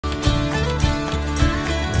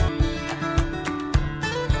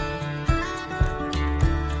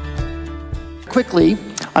quickly,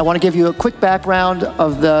 I want to give you a quick background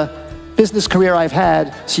of the business career I've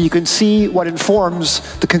had so you can see what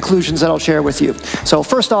informs the conclusions that I'll share with you. So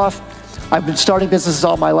first off, I've been starting businesses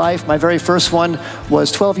all my life. My very first one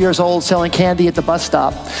was 12 years old selling candy at the bus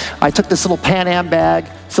stop. I took this little Pan Am bag,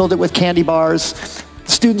 filled it with candy bars.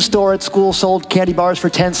 The student store at school sold candy bars for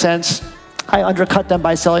 10 cents. I undercut them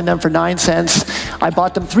by selling them for 9 cents. I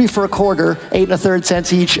bought them 3 for a quarter, 8 1/3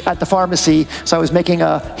 cents each at the pharmacy. So I was making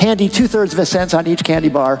a handy 2/3 of a cent on each candy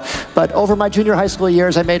bar. But over my junior high school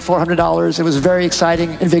years, I made $400. It was a very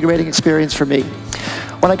exciting, invigorating experience for me.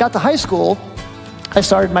 When I got to high school, I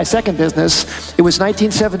started my second business. It was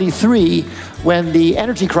 1973 when the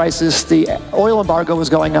energy crisis, the oil embargo was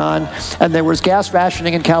going on, and there was gas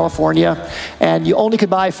rationing in California, and you only could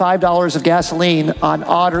buy $5 of gasoline on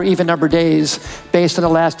odd or even number days based on the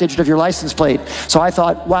last digit of your license plate. So I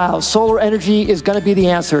thought, wow, solar energy is going to be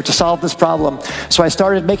the answer to solve this problem. So I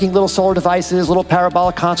started making little solar devices, little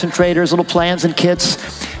parabolic concentrators, little plans and kits,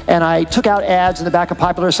 and I took out ads in the back of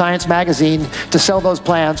Popular Science magazine to sell those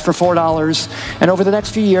plans for $4. And over the next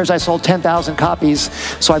few years, I sold 10,000 copies.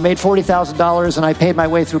 So I made $40,000, and I paid my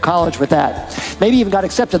way through college with that. Maybe even got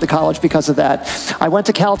accepted to college because of that. I went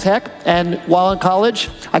to Caltech, and while in college,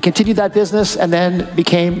 I continued that business and then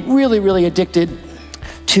became really, really addicted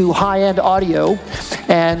to high-end audio,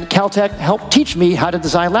 and Caltech helped teach me how to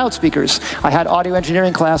design loudspeakers. I had audio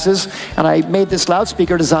engineering classes, and I made this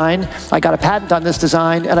loudspeaker design. I got a patent on this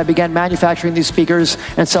design, and I began manufacturing these speakers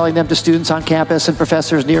and selling them to students on campus and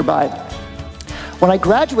professors nearby. When I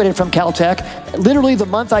graduated from Caltech, literally the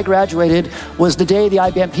month I graduated was the day the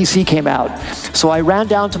IBM PC came out. So I ran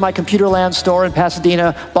down to my Computerland store in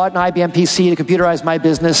Pasadena, bought an IBM PC to computerize my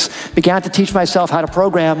business, began to teach myself how to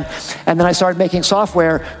program, and then I started making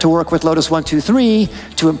software to work with Lotus 1-2-3,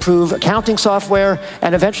 to improve accounting software,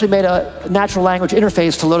 and eventually made a natural language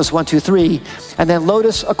interface to Lotus 1-2-3. And then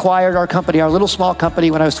Lotus acquired our company, our little small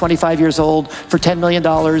company, when I was 25 years old for $10 million,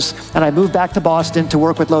 and I moved back to Boston to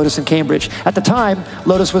work with Lotus in Cambridge. At the time,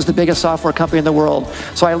 Lotus was the biggest software company in the world.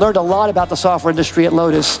 So I learned a lot about the software industry at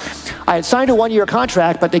Lotus. I had signed a 1-year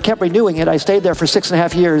contract, but they kept renewing it. I stayed there for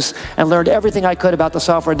 6.5 years and learned everything I could about the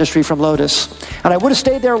software industry from Lotus. And I would have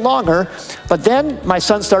stayed there longer, but then my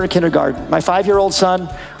son started kindergarten. My 5-year-old son,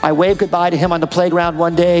 I waved goodbye to him on the playground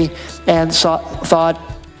one day and thought,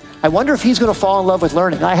 I wonder if he's going to fall in love with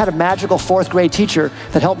learning. I had a magical 4th grade teacher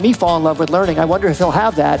that helped me fall in love with learning. I wonder if he'll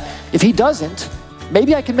have that. If he doesn't,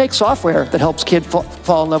 maybe I can make software that helps kids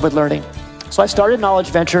fall in love with learning. So I started Knowledge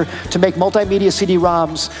Venture to make multimedia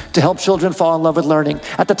CD-ROMs to help children fall in love with learning.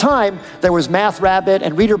 At the time, there was Math Rabbit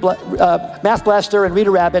and Math Blaster and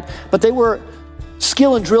Reader Rabbit, but they were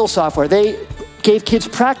skill and drill software. They gave kids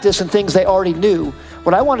practice in things they already knew.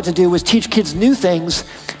 What I wanted to do was teach kids new things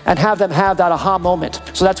and have them have that aha moment.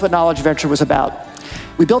 So that's what Knowledge Venture was about.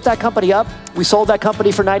 We built that company up. We sold that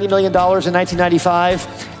company for $90 million in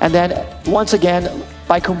 1995. And then, once again,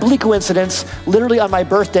 by complete coincidence, literally on my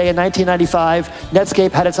birthday in 1995,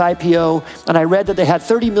 Netscape had its IPO, and I read that they had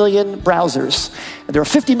 30 million browsers. And there are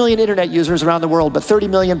 50 million internet users around the world, but 30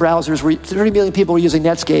 million people were using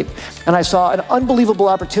Netscape. And I saw an unbelievable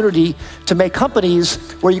opportunity to make companies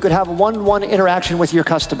where you could have a one-on-one interaction with your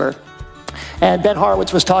customer. And Ben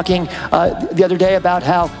Horowitz was talking the other day about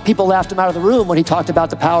how people laughed him out of the room when he talked about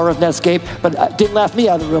the power of Netscape, but didn't laugh me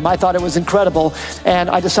out of the room. I thought it was incredible. And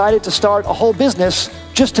I decided to start a whole business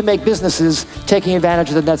just to make businesses taking advantage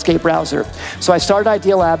of the Netscape browser. So I started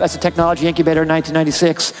Idealab as a technology incubator in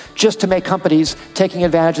 1996 just to make companies taking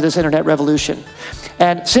advantage of this internet revolution.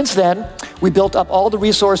 And since then, we built up all the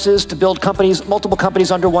resources to build companies, multiple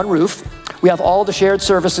companies under one roof. We have all the shared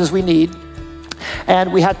services we need.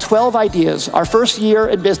 And we had 12 ideas. Our first year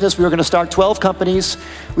in business, we were going to start 12 companies.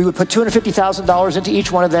 We would put $250,000 into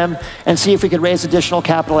each one of them and see if we could raise additional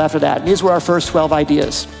capital after that. And these were our first 12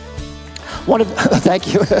 ideas.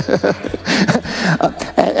 Thank you.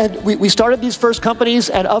 And we started these first companies,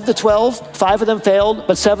 and of the 12, 5 of them failed,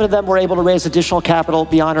 but 7 of them were able to raise additional capital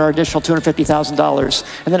beyond our additional $250,000.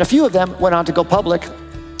 And then a few of them went on to go public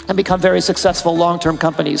and become very successful long-term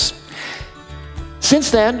companies.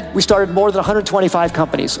 Since then, we started more than 125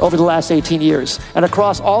 companies over the last 18 years. And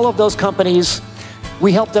across all of those companies,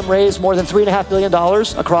 we helped them raise more than $3.5 billion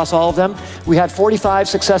across all of them. We had 45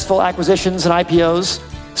 successful acquisitions and IPOs.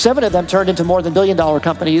 7 of them turned into more than billion-dollar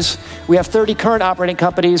companies. We have 30 current operating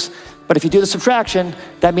companies, but if you do the subtraction,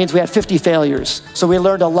 that means we had 50 failures. So we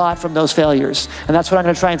learned a lot from those failures. And that's what I'm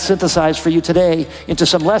going to try and synthesize for you today into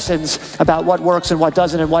some lessons about what works and what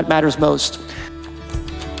doesn't and what matters most.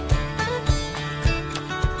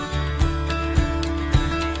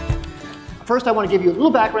 First, I want to give you a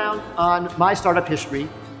little background on my startup history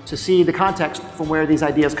to see the context from where these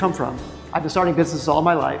ideas come from. I've been starting businesses all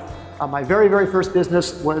my life. My very, very first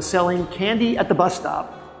business was selling candy at the bus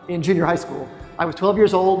stop in junior high school. I was 12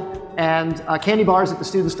 years old, and candy bars at the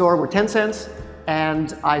student store were 10 cents,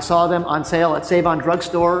 and I saw them on sale at Save-On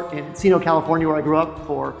Drugstore in Encino, California, where I grew up,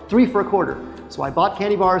 for 3 for a quarter. So I bought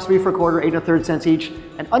candy bars, 3 for a quarter, 8 1/3 cents each,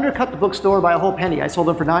 and undercut the bookstore by a whole penny. I sold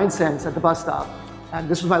them for 9 cents at the bus stop. And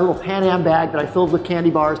this was my little Pan Am bag that I filled with candy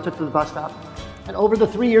bars, took to the bus stop. And over the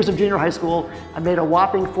 3 years of junior high school, I made a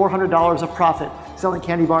whopping $400 of profit selling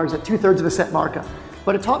candy bars at 2/3 of a cent markup.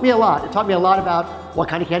 But it taught me a lot. It taught me a lot about what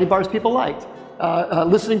kind of candy bars people liked,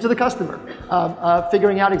 listening to the customer,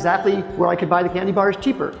 figuring out exactly where I could buy the candy bars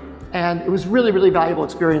cheaper. And it was really, really valuable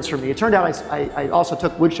experience for me. It turned out I also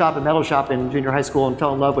took wood shop and metal shop in junior high school and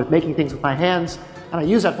fell in love with making things with my hands. And I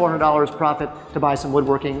used that $400 profit to buy some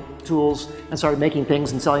woodworking tools and started making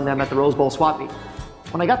things and selling them at the Rose Bowl swap meet.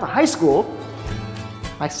 When I got to high school,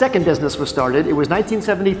 my second business was started. It was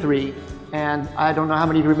 1973, and I don't know how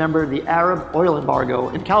many of you remember the Arab oil embargo.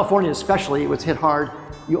 In California especially, it was hit hard.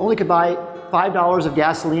 You only could buy $5 of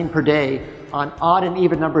gasoline per day on odd and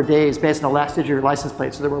even number of days based on the last digit of your license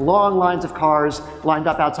plate. So there were long lines of cars lined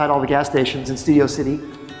up outside all the gas stations in Studio City.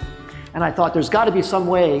 And I thought there's got to be some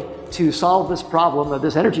way to solve this problem of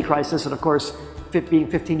this energy crisis. And of course, being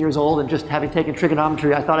 15 years old and just having taken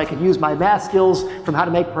trigonometry, I thought I could use my math skills from how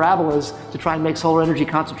to make parabolas to try and make solar energy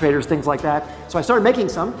concentrators, things like that. So I started making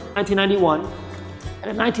some in 1991.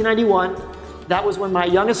 And in 1991, that was when my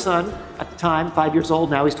youngest son, at the time, 5 years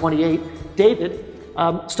old, now he's 28, David,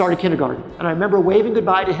 started kindergarten. And I remember waving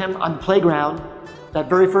goodbye to him on the playground that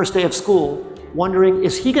very first day of school, wondering,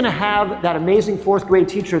 is he going to have that amazing 4th grade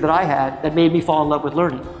teacher that I had that made me fall in love with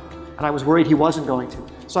learning? And I was worried he wasn't going to.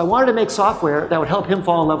 So I wanted to make software that would help him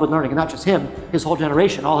fall in love with learning, and not just him, his whole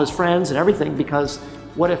generation, all his friends and everything, because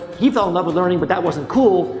what if he fell in love with learning but that wasn't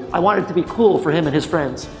cool? I wanted it to be cool for him and his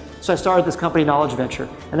friends. So I started this company, Knowledge Venture,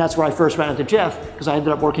 and that's where I first ran into Jeff, because I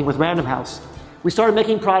ended up working with Random House. We started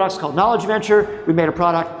making products called Knowledge Venture. We made a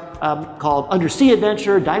product called Undersea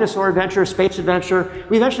Adventure, Dinosaur Adventure, Space Adventure.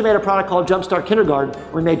 We eventually made a product called Jumpstart Kindergarten.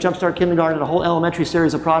 We made Jumpstart Kindergarten and a whole elementary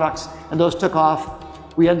series of products, and those took off.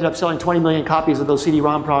 We ended up selling 20 million copies of those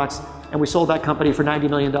CD-ROM products, and we sold that company for $90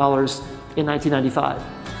 million in 1995.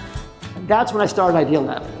 And that's when I started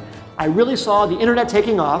Idealab. I really saw the internet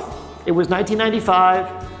taking off. It was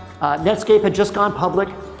 1995. Netscape had just gone public.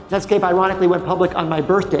 Netscape ironically went public on my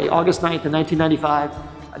birthday, August 9th in 1995.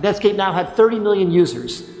 Netscape now had 30 million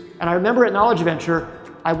users. And I remember at Knowledge Venture,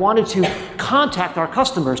 I wanted to contact our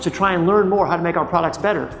customers to try and learn more how to make our products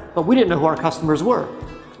better. But we didn't know who our customers were.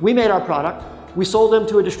 We made our product. We sold them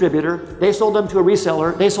to a distributor. They sold them to a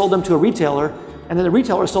reseller. They sold them to a retailer. And then the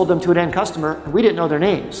retailer sold them to an end customer, and we didn't know their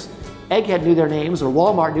names. Egghead knew their names, or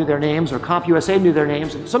Walmart knew their names, or CompUSA knew their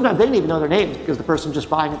names. And sometimes they didn't even know their names because the person just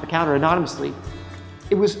buying at the counter anonymously.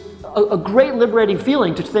 It was a great liberating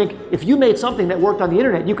feeling to think if you made something that worked on the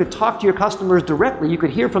internet, you could talk to your customers directly, you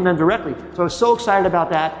could hear from them directly. So I was so excited about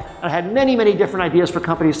that. And I had many, many different ideas for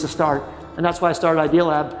companies to start. And that's why I started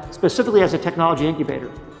Idealab, specifically as a technology incubator.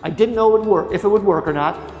 I didn't know if it would work or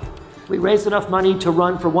not. We raised enough money to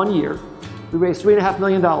run for 1 year. We raised $3.5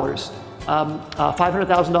 million.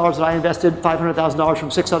 $500,000 that I invested, $500,000 from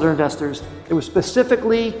 6 other investors. It was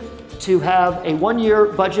specifically to have a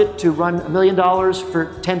 1-year budget to run $1 million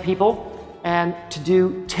for 10 people and to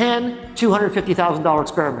do 10 $250,000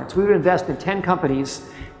 experiments. We would invest in 10 companies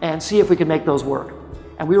and see if we could make those work.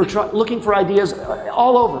 And we were looking for ideas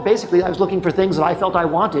all over. Basically, I was looking for things that I felt I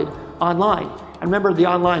wanted online. I remember the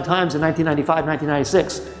online times in 1995,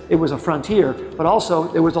 1996. It was a frontier, but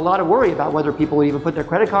also there was a lot of worry about whether people would even put their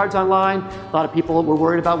credit cards online. A lot of people were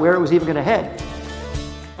worried about where it was even going to head.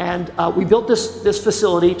 And we built this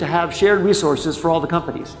facility to have shared resources for all the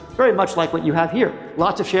companies, very much like what you have here.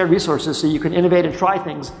 Lots of shared resources so you can innovate and try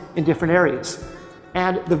things in different areas.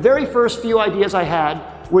 And the very first few ideas I had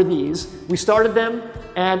were these. We started them,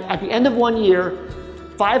 and at the end of 1 year,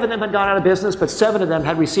 5 of them had gone out of business, but 7 of them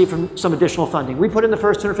had received some additional funding. We put in the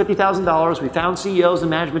first $250,000. We found CEOs and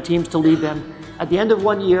management teams to lead them. At the end of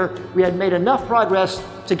 1 year, we had made enough progress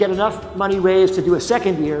to get enough money raised to do a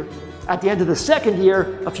second year. At the end of the second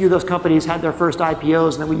year, a few of those companies had their first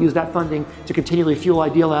IPOs, and then we used that funding to continually fuel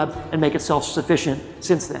Idealab and make it self-sufficient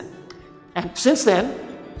since then. And since then,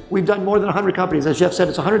 we've done more than 100 companies. As Jeff said,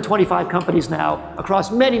 it's 125 companies now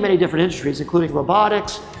across many, many different industries, including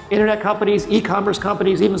robotics, internet companies, e-commerce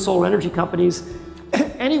companies, even solar energy companies.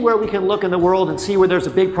 Anywhere we can look in the world and see where there's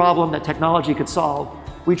a big problem that technology could solve,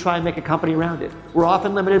 we try and make a company around it. We're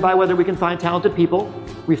often limited by whether we can find talented people.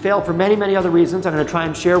 We fail for many, many other reasons. I'm going to try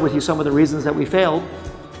and share with you some of the reasons that we failed.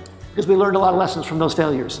 because we learned a lot of lessons from those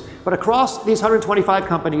failures. But across these 125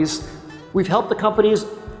 companies, we've helped the companies,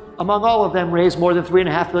 among all of them, raise more than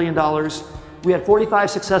 $3.5 billion. We had 45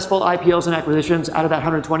 successful IPOs and acquisitions out of that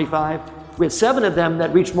 125. We had 7 of them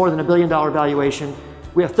that reached more than $1 billion valuation.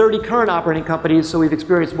 We have 30 current operating companies, so we've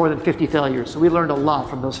experienced more than 50 failures. So we learned a lot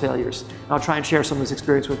from those failures. And I'll try and share some of this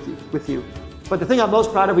experience with you. But the thing I'm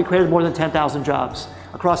most proud of, we created more than 10,000 jobs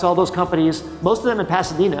across all those companies, most of them in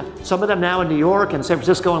Pasadena, some of them now in New York and San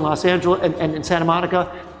Francisco and Los Angeles and in Santa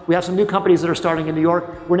Monica. We have some new companies that are starting in New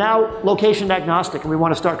York. We're now location agnostic, and we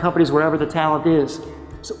want to start companies wherever the talent is.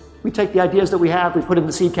 So we take the ideas that we have, we put in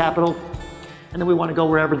the seed capital, and then we want to go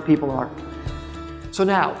wherever the people are. So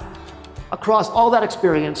now, across all that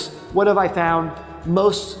experience, what have I found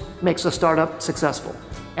most makes a startup successful?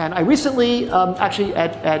 And I recently, actually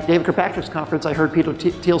at David Kirkpatrick's conference, I heard Peter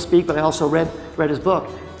Thiel speak, but I also read his book.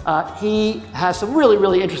 He has some really,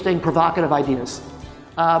 really interesting, provocative ideas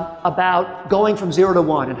about going from 0 to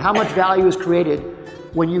 1 and how much value is created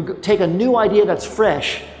when you take a new idea that's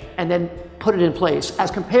fresh and then put it in place, as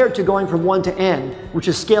compared to going from 1 to N, which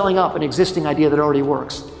is scaling up an existing idea that already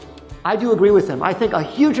works. I do agree with him. I think a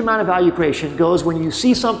huge amount of value creation goes when you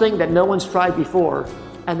see something that no one's tried before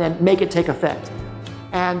and then make it take effect.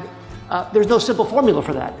 And there's no simple formula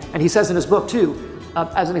for that. And he says in his book too,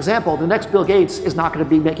 as an example, the next Bill Gates is not going to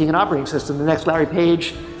be making an operating system. The next Larry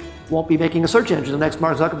Page won't be making a search engine. The next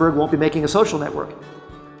Mark Zuckerberg won't be making a social network.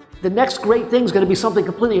 The next great thing is going to be something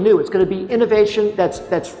completely new. It's going to be innovation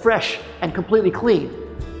that's fresh and completely clean.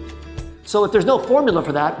 So if there's no formula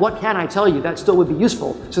for that, what can I tell you that still would be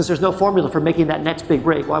useful, since there's no formula for making that next big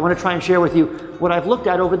break? Well, I want to try and share with you what I've looked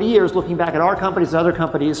at over the years, looking back at our companies and other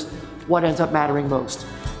companies, what ends up mattering most.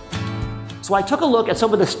 So I took a look at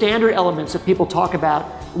some of the standard elements that people talk about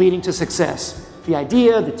leading to success. The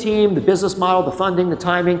idea, the team, the business model, the funding, the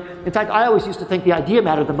timing. In fact, I always used to think the idea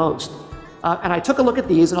mattered the most. And I took a look at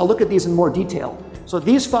these, and I'll look at these in more detail. So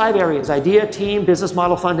these 5 areas, idea, team, business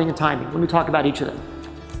model, funding, and timing. Let me talk about each of them.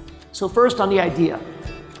 So first, on the idea.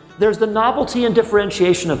 There's the novelty and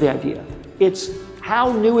differentiation of the idea. It's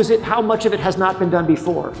how new is it, how much of it has not been done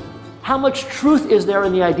before? How much truth is there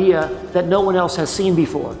in the idea that no one else has seen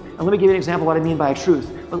before? And let me give you an example of what I mean by truth.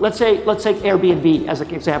 But let's take Airbnb as an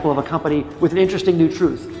example of a company with an interesting new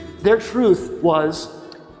truth. Their truth was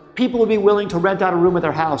people would be willing to rent out a room of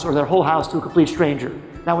their house or their whole house to a complete stranger.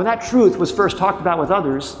 Now, when that truth was first talked about with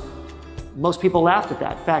others, most people laughed at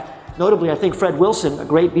that. In fact, notably, I think Fred Wilson, a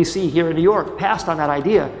great VC here in New York, passed on that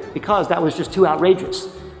idea because that was just too outrageous.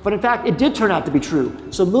 But in fact, it did turn out to be true.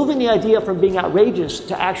 So moving the idea from being outrageous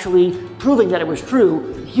to actually proving that it was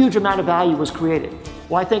true, a huge amount of value was created.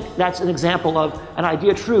 Well, I think that's an example of an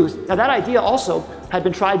idea truth. Now, that idea also had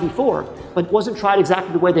been tried before, but wasn't tried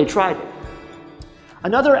exactly the way they tried it.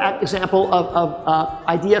 Another example of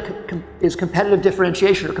idea is competitive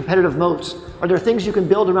differentiation or competitive moats. Are there things you can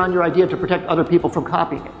build around your idea to protect other people from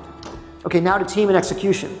copying it? Okay, now to team and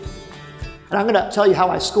execution. And I'm going to tell you how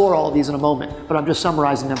I score all of these in a moment, but I'm just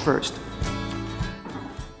summarizing them first.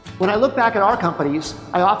 When I look back at our companies,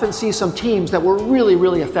 I often see some teams that were really,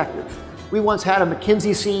 really effective. We once had a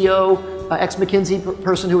McKinsey CEO, ex-McKinsey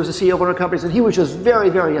person who was a CEO of one of our companies, and he was just very,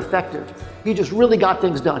 very effective. He just really got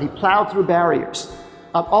things done. He plowed through barriers.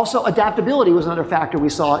 Also, adaptability was another factor we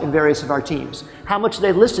saw in various of our teams. How much did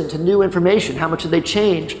they listen to new information? How much did they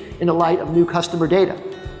change in the light of new customer data?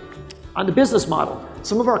 On the business model,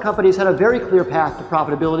 some of our companies had a very clear path to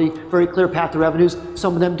profitability, very clear path to revenues.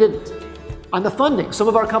 Some of them didn't. On the funding, some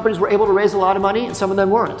of our companies were able to raise a lot of money and some of them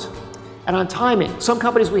weren't. And on timing, some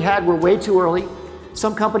companies we had were way too early,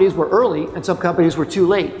 some companies were early, and some companies were too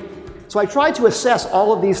late. So I tried to assess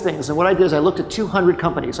all of these things, and what I did is I looked at 200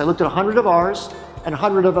 companies. I looked at 100 of ours and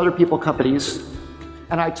 100 of other people companies,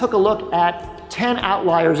 and I took a look at 10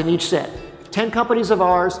 outliers in each set. 10 companies of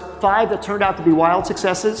ours, 5 that turned out to be wild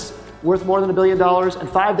successes, worth more than $1 billion, and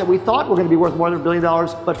 5 that we thought were going to be worth more than $1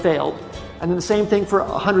 billion, but failed. And then the same thing for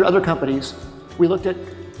 100 other companies. We looked at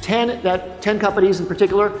 10 companies in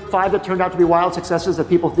particular, 5 that turned out to be wild successes that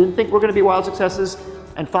people didn't think were going to be wild successes,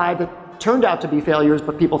 and 5 that turned out to be failures,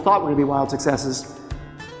 but people thought were going to be wild successes.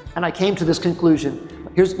 And I came to this conclusion.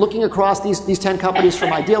 Here's looking across these 10 companies from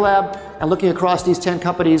Idealab and looking across these 10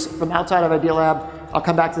 companies from outside of Idealab. I'll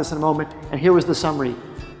come back to this in a moment. And here was the summary.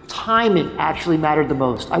 Timing actually mattered the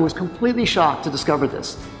most. I was completely shocked to discover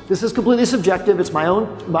this. This is completely subjective. It's my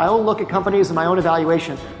own look at companies and my own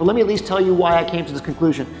evaluation. But let me at least tell you why I came to this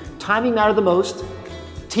conclusion. Timing mattered the most.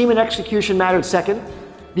 Team and execution mattered second.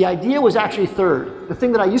 The idea was actually third. The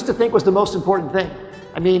thing that I used to think was the most important thing.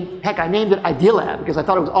 I mean, heck, I named it Idealab because I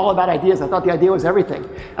thought it was all about ideas. I thought the idea was everything.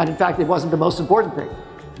 And in fact, it wasn't the most important thing.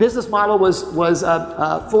 Business model was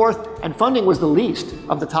fourth, and funding was the least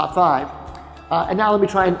of the top five. And now let me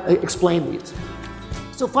try and explain these.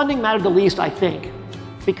 So funding mattered the least, I think,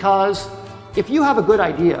 because if you have a good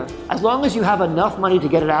idea, as long as you have enough money to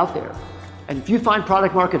get it out there, and if you find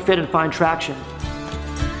product market fit and find traction,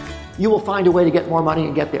 you will find a way to get more money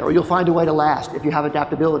and get there, or you'll find a way to last if you have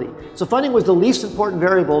adaptability. So funding was the least important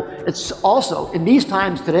variable. It's also, in these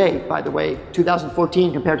times today, by the way,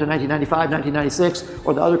 2014 compared to 1995, 1996,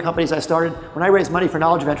 or the other companies I started, when I raised money for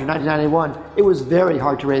Knowledge Venture in 1991, it was very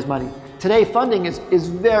hard to raise money. Today, funding is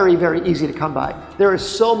very, very easy to come by. There is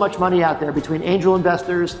so much money out there between angel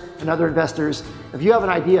investors and other investors. If you have an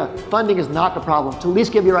idea, funding is not the problem. To at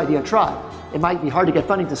least give your idea a try. It might be hard to get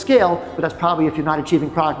funding to scale, but that's probably if you're not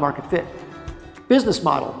achieving product market fit. Business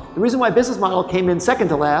model. The reason why business model came in second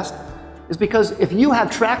to last is because if you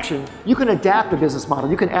have traction, you can adapt a business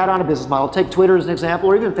model. You can add on a business model. Take Twitter as an example,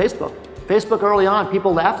 or even Facebook. Facebook early on,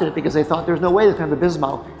 people laughed at it because they thought there's no way this kind of a business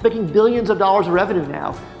model. It's making billions of dollars of revenue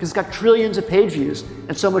now because it's got trillions of page views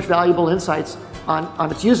and so much valuable insights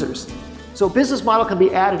on its users. So business model can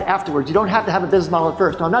be added afterwards. You don't have to have a business model at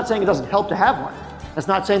first. Now, I'm not saying it doesn't help to have one. That's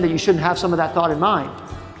not saying that you shouldn't have some of that thought in mind,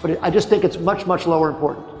 but I just think it's much, much lower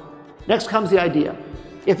important. Next comes the idea.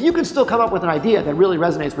 If you can still come up with an idea that really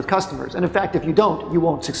resonates with customers, and in fact, if you don't, you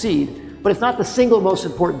won't succeed, but it's not the single most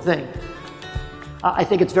important thing. I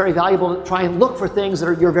think it's very valuable to try and look for things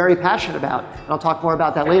that you're very passionate about, and I'll talk more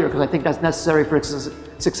about that later because I think that's necessary for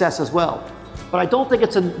success as well. But I don't think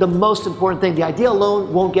it's the most important thing. The idea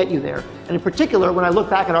alone won't get you there. And in particular, when I look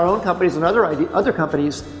back at our own companies and other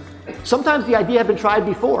companies, sometimes the idea had been tried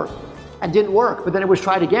before and didn't work, but then it was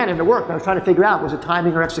tried again and it worked. And I was trying to figure out, was it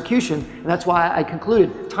timing or execution? And that's why I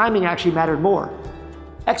concluded timing actually mattered more.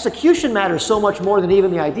 Execution matters so much more than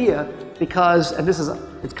even the idea because, and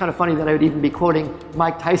it's kind of funny that I would even be quoting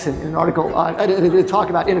Mike Tyson in an article,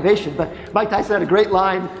 talk about innovation, but Mike Tyson had a great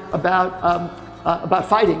line about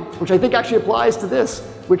fighting, which I think actually applies to this,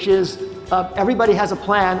 which is everybody has a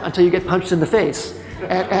plan until you get punched in the face.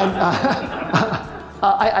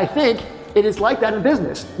 I think it is like that in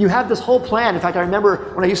business. You have this whole plan. In fact, I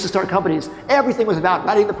remember when I used to start companies, everything was about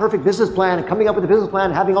writing the perfect business plan and coming up with a business plan,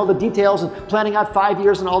 and having all the details and planning out 5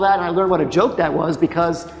 years and all that. And I learned what a joke that was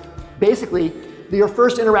because basically your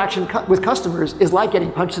first interaction with customers is like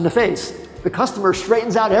getting punched in the face. The customer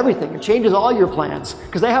straightens out everything and changes all your plans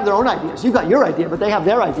because they have their own ideas. You've got your idea, but they have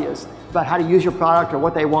their ideas about how to use your product or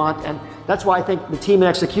what they want. And that's why I think the team and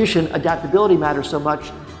execution, adaptability matters so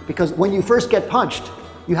much, because when you first get punched,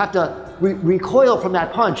 you have to recoil from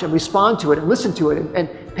that punch and respond to it and listen to it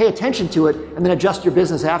and pay attention to it and then adjust your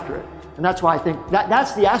business after it. And that's why I think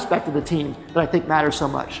that's the aspect of the team that I think matters so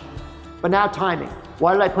much. But now timing.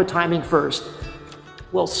 Why did I put timing first?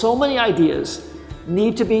 Well, so many ideas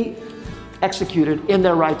need to be executed in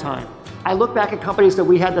their right time. I look back at companies that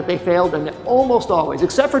we had that they failed, and almost always,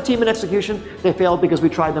 except for team and execution, they failed because we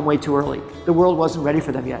tried them way too early. The world wasn't ready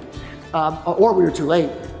for them yet. Or we were too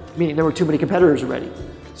late, meaning there were too many competitors already.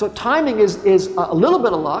 So timing is a little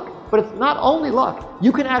bit of luck, but it's not only luck.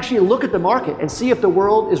 You can actually look at the market and see if the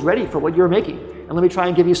world is ready for what you're making. And let me try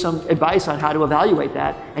and give you some advice on how to evaluate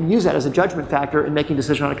that and use that as a judgment factor in making a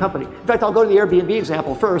decision on a company. In fact, I'll go to the Airbnb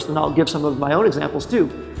example first, and I'll give some of my own examples too.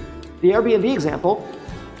 The Airbnb example,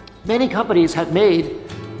 many companies had made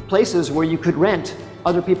places where you could rent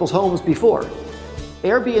other people's homes before.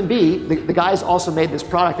 Airbnb, the guys also made this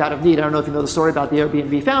product out of need. I don't know if you know the story about the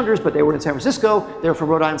Airbnb founders, but they were in San Francisco. They were from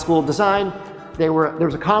Rhode Island School of Design. There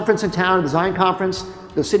was a conference in town, a design conference.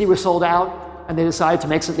 The city was sold out, and they decided to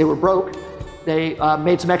make some, they were broke. They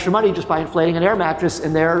made some extra money just by inflating an air mattress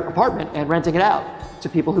in their apartment and renting it out to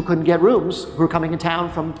people who couldn't get rooms, who were coming in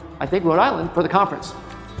town from, I think, Rhode Island for the conference.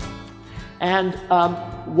 And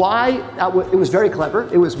it was very clever.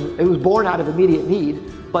 It was born out of immediate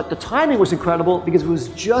need, but the timing was incredible because it was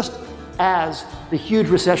just as the huge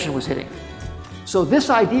recession was hitting. So this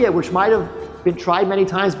idea, which might have been tried many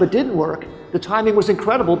times but didn't work, the timing was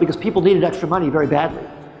incredible because people needed extra money very badly.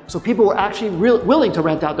 So people were actually willing to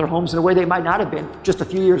rent out their homes in a way they might not have been just a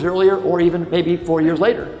few years earlier or even maybe 4 years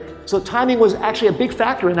later. So timing was actually a big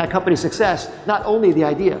factor in that company's success, not only the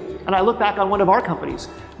idea. And I look back on one of our companies.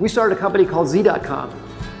 We started a company called Z.com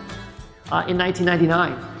in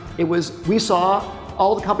 1999. We saw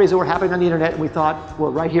all the companies that were happening on the internet, and we thought,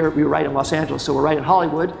 well, right here, we were right in Los Angeles, so we're right in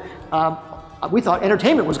Hollywood. We thought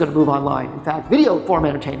entertainment was going to move online. In fact, video form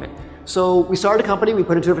entertainment. So we started a company, we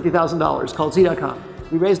put in $250,000 called Z.com.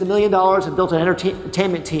 We raised $1 million and built an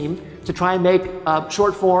entertainment team to try and make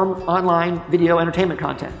short form online video entertainment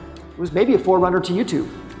content. It was maybe a forerunner to YouTube.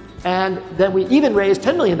 And then we even raised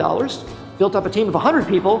 $10 million built up a team of 100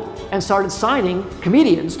 people and started signing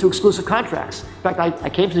comedians to exclusive contracts. In fact, I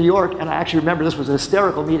came to New York, and I actually remember this was an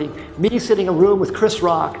hysterical meeting. Me sitting in a room with Chris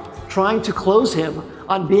Rock, trying to close him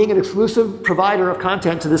on being an exclusive provider of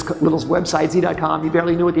content to this little website, Z.com. He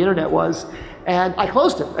barely knew what the internet was. And I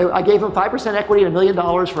closed him. I gave him 5% equity and $1 million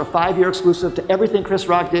for a 5-year exclusive to everything Chris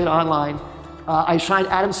Rock did online. I signed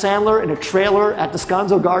Adam Sandler in a trailer at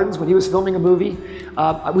Descanso Gardens when he was filming a movie.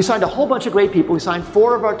 We signed a whole bunch of great people. We signed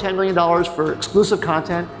 4 of our $10 million for exclusive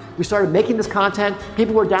content. We started making this content.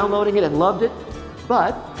 People were downloading it and loved it.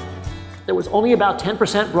 But there was only about 10%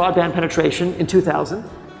 broadband penetration in 2000.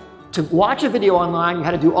 To watch a video online, you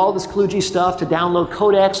had to do all this kludgy stuff to download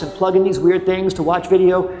codecs and plug in these weird things to watch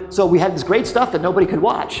video. So we had this great stuff that nobody could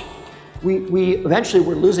watch. We eventually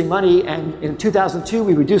were losing money, and in 2002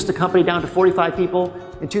 we reduced the company down to 45 people.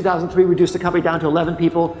 In 2003 we reduced the company down to 11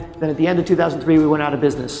 people. Then at the end of 2003 we went out of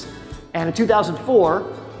business. And in 2004,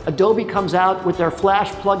 Adobe comes out with their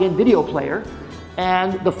Flash plug-in video player,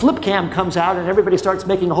 and the Flipcam comes out and everybody starts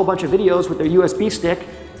making a whole bunch of videos with their USB stick.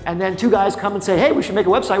 And then 2 guys come and say, hey, we should make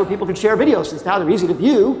a website where people can share videos. Since now they're easy to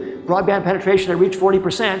view, broadband penetration had reached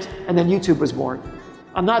 40%, and then YouTube was born.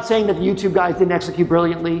 I'm not saying that the YouTube guys didn't execute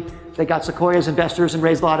brilliantly. They got Sequoia's investors and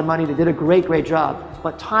raised a lot of money. They did a great, great job.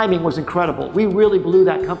 But timing was incredible. We really blew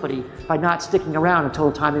that company by not sticking around until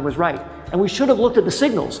the timing was right. And we should have looked at the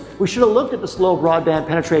signals. We should have looked at the slow broadband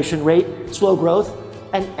penetration rate, slow growth,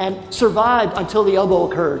 and survived until the elbow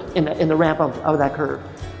occurred in the ramp of that curve.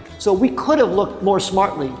 So we could have looked more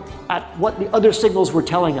smartly at what the other signals were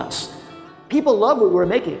telling us. People loved what we were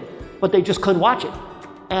making, but they just couldn't watch it.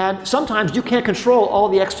 And sometimes you can't control all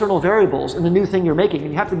the external variables in the new thing you're making,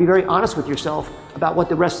 and you have to be very honest with yourself about what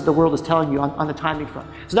the rest of the world is telling you on the timing front.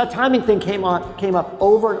 So that timing thing came up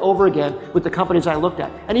over and over again with the companies I looked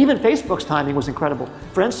at. And even Facebook's timing was incredible.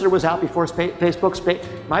 Friendster was out before Facebook,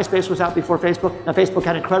 MySpace was out before Facebook, and Facebook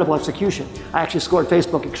had incredible execution. I actually scored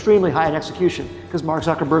Facebook extremely high in execution because Mark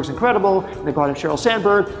Zuckerberg's incredible, and they brought in Sheryl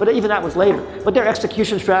Sandberg, but even that was later. But their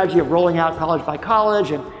execution strategy of rolling out college by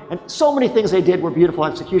college and so many things they did were beautiful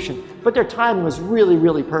execution, but their timing was really,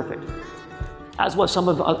 really perfect, as was some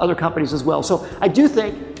of other companies as well. So I do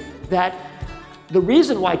think that the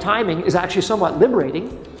reason why timing is actually somewhat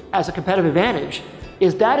liberating as a competitive advantage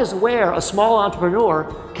is that is where a small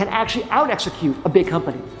entrepreneur can actually out-execute a big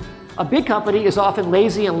company. A big company is often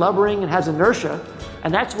lazy and lumbering and has inertia,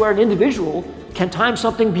 and that's where an individual can time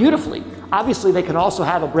something beautifully. Obviously, they can also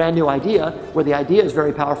have a brand new idea where the idea is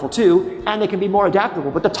very powerful too, and they can be more adaptable.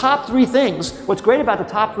 But the top 3 things, what's great about the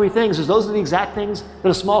top 3 things is those are the exact things that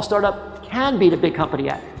a small startup can beat a big company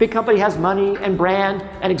at. Big company has money and brand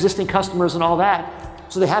and existing customers and all that,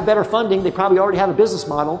 so they have better funding, they probably already have a business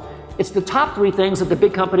model. It's the top 3 things that the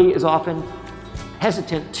big company is often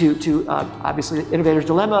hesitant to obviously, innovator's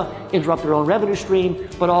dilemma, interrupt their own revenue stream,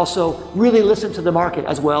 but also really listen to the market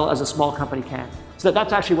as well as a small company can. So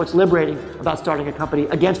that's actually what's liberating about starting a company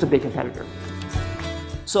against a big competitor.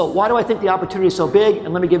 So why do I think the opportunity is so big?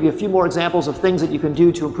 And let me give you a few more examples of things that you can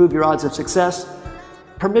do to improve your odds of success.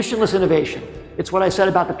 Permissionless innovation. It's what I said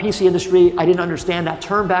about the PC industry. I didn't understand that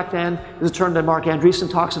term back then. It's a term that Mark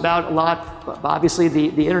Andreessen talks about a lot. But obviously,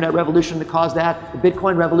 the internet revolution that caused that, the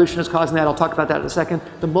Bitcoin revolution is causing that. I'll talk about that in a second.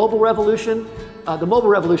 The mobile revolution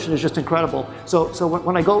is just incredible. So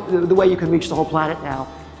when I go the way you can reach the whole planet now.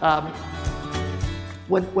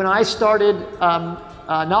 When I started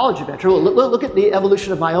Knowledge Adventure, look at the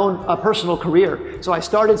evolution of my own personal career. So I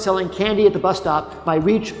started selling candy at the bus stop. My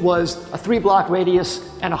reach was a 3-block radius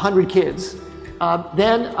and 100 kids.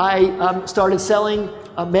 Then I started selling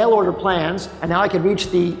mail order plans, and now I can reach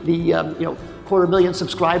the 250,000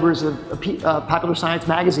 subscribers of Popular Science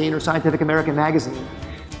Magazine or Scientific American Magazine.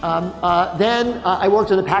 Then I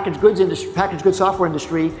worked in the packaged goods software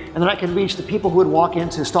industry, and then I can reach the people who would walk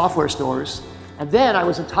into software stores. And then I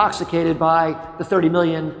was intoxicated by the 30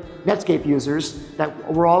 million Netscape users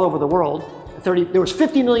that were all over the world. There was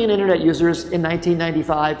 50 million internet users in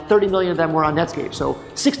 1995, 30 million of them were on Netscape. So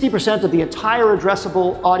 60% of the entire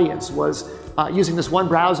addressable audience was using this one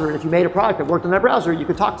browser, and if you made a product that worked on that browser, you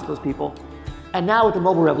could talk to those people. And now with the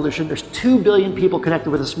mobile revolution, there's 2 billion people connected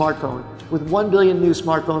with a smartphone. With 1 billion new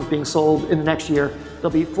smartphones being sold in the next year, there'll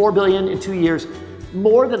be 4 billion in 2 years.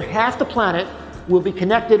 More than half the planet will be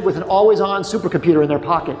connected with an always-on supercomputer in their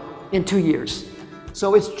pocket in 2 years.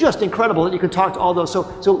 So it's just incredible that you can talk to all those. So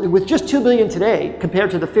with just 2 billion today, compared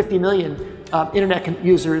to the 50 million internet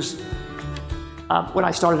users when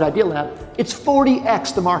I started Idealab, it's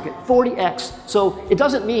 40x the market, 40x. So it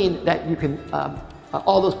doesn't mean that you can,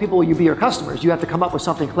 all those people will be your customers. You have to come up with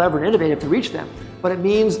something clever and innovative to reach them. But it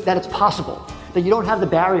means that it's possible. that you don't have the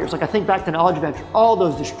barriers. Like I think back to Knowledge Venture, all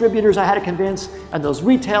those distributors I had to convince, and those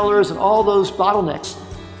retailers, and all those bottlenecks.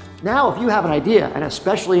 Now, if you have an idea, and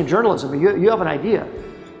especially in journalism, you have an idea,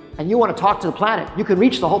 and you want to talk to the planet, you can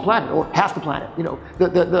reach the whole planet, or half the planet, you know,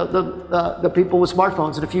 the people with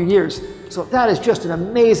smartphones in a few years. So that is just an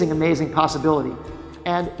amazing, amazing possibility.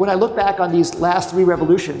 And when I look back on these last three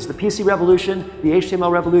revolutions, the PC revolution, the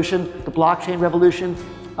HTML revolution, the blockchain revolution,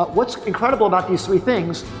 what's incredible about these three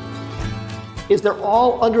things is they're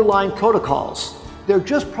all underlying protocols. They're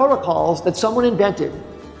just protocols that someone invented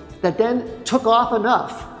that then took off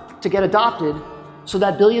enough to get adopted so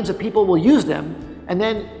that billions of people will use them, and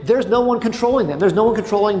then there's no one controlling them. There's no one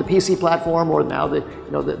controlling the PC platform, or now the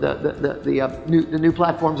new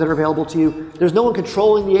platforms that are available to you. There's no one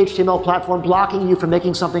controlling the HTML platform, blocking you from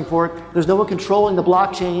making something for it. There's no one controlling the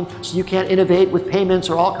blockchain, so you can't innovate with payments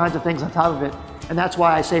or all kinds of things on top of it. And that's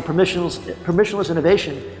why I say permissionless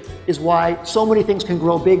innovation is why so many things can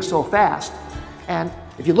grow big so fast. And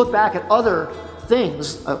if you look back at other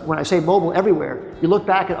things, when I say mobile everywhere, you look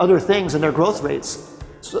back at other things and their growth rates.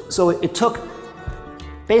 So it took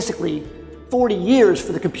basically 40 years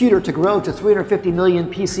for the computer to grow to 350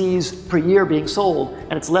 million PCs per year being sold,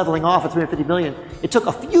 and it's leveling off at 350 million. It took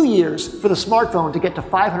a few years for the smartphone to get to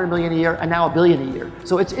 500 million a year, and now 1 billion a year.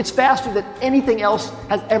 So it's faster than anything else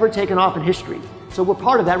has ever taken off in history. So we're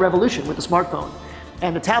part of that revolution with the smartphone.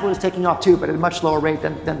 And the tablet is taking off too, but at a much slower rate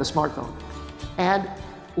than the smartphone. And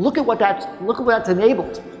look at what that's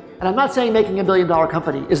enabled. And I'm not saying making $1 billion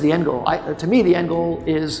company is the end goal. To me, the end goal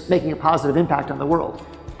is making a positive impact on the world.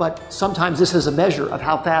 But sometimes this is a measure of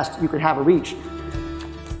how fast you can have a reach.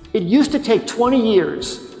 It used to take 20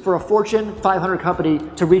 years for a Fortune 500 company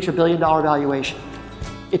to reach $1 billion valuation.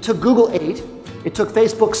 It took Google 8, it took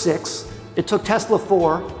Facebook 6, it took Tesla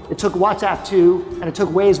 4, it took WhatsApp 2, and it took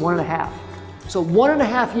Waze 1.5. So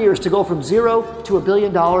 1.5 years to go from 0 to $1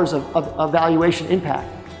 billion of valuation impact.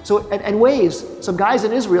 So, and Waze, some guys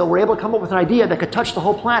in Israel were able to come up with an idea that could touch the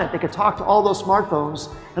whole planet. They could talk to all those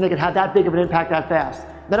smartphones, and they could have that big of an impact that fast.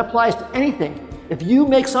 That applies to anything. If you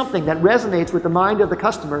make something that resonates with the mind of the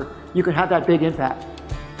customer, you can have that big impact.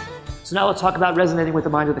 So now let's talk about resonating with the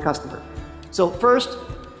mind of the customer. So first,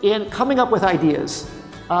 in coming up with ideas,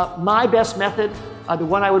 my best method, the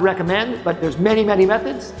one I would recommend, but there's many, many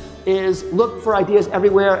methods, is look for ideas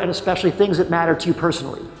everywhere, and especially things that matter to you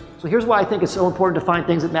personally. So here's why I think it's so important to find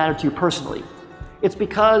things that matter to you personally. It's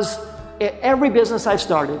because every business I've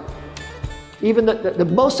started, even the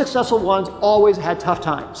most successful ones, always had tough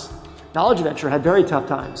times. Knowledge Venture had very tough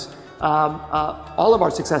times. All of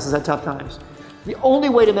our successes had tough times. The only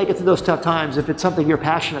way to make it through those tough times, if it's something you're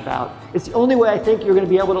passionate about, it's the only way I think you're going to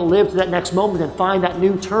be able to live to that next moment and find that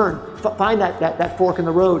new turn, find that fork in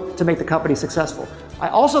the road to make the company successful. I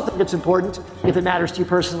also think it's important, if it matters to you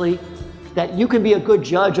personally, that you can be a good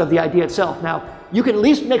judge of the idea itself. Now, you can at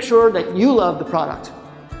least make sure that you love the product.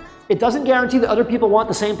 It doesn't guarantee that other people want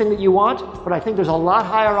the same thing that you want, but I think there's a lot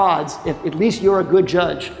higher odds if at least you're a good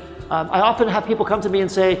judge. I often have people come to me and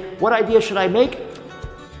say, what idea should I make?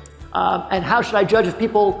 And how should I judge if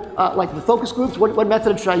people, like the focus groups, what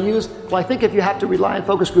method should I use? Well, I think if you have to rely on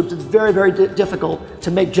focus groups, it's very, very difficult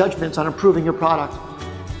to make judgments on improving your product.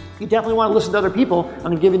 You definitely want to listen to other people. I'm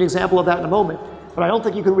going to give you an example of that in a moment. But I don't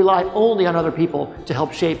think you can rely only on other people to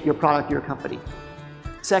help shape your product or your company.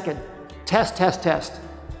 Second, test, test, test.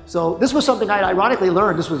 So this was something I ironically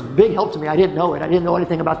learned. This was a big help to me. I didn't know it. I didn't know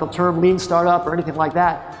anything about the term lean startup or anything like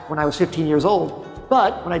that when I was 15 years old.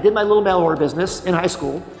 But when I did my little mail order business in high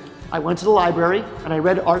school, I went to the library and I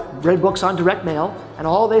read books on direct mail, and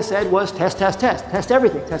all they said was test, test, test. Test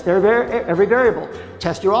everything. Test every variable.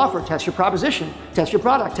 Test your offer. Test your proposition. Test your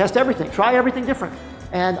product. Test everything. Try everything different.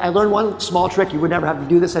 And I learned one small trick. You would never have to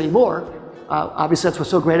do this anymore. Obviously, that's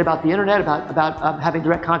what's so great about the internet, about having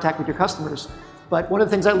direct contact with your customers. But one of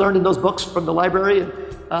the things I learned in those books from the library in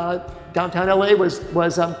downtown LA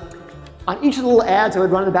was on each of the little ads I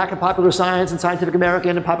would run in the back of Popular Science and Scientific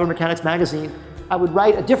American and Popular Mechanics magazine, I would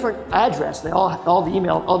write a different address. All the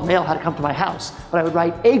mail had to come to my house. But I would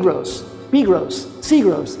write A gross, B gross, C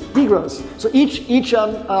gross, D gross. So each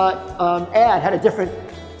ad had a different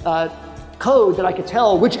code that I could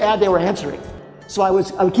tell which ad they were answering. So I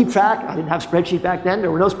would keep track. I didn't have a spreadsheet back then.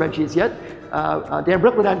 There were no spreadsheets yet. Dan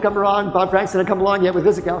Brooklyn hadn't come along. Bob Frankston hadn't come along yet with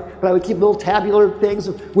VisiCalc. But I would keep little tabular things,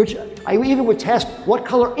 of which I even would test what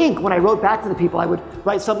color ink when I wrote back to the people. I would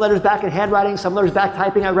write some letters back in handwriting, some letters back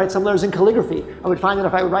typing. I would write some letters in calligraphy. I would find that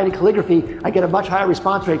if I would write in calligraphy, I'd get a much higher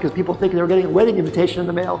response rate because people think they were getting a wedding invitation in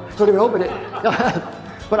the mail, so they would open it.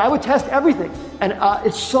 But I would test everything. And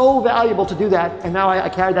it's so valuable to do that. And now I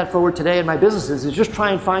carry that forward today in my businesses, is just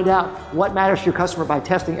try and find out what matters to your customer by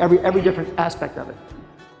testing every different aspect of it.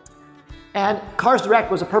 And Cars Direct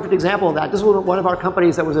was a perfect example of that. This was one of our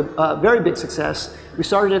companies that was a very big success. We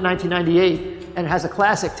started in 1998, and it has a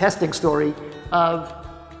classic testing story of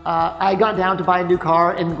I got down to buy a new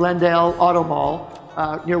car in Glendale Auto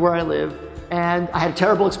Mall, near where I live, and I had a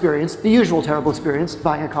terrible experience, the usual terrible experience,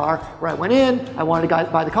 buying a car, where I went in, I wanted to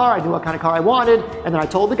buy the car, I knew what kind of car I wanted, and then I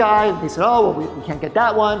told the guy, and he said, oh, well, we can't get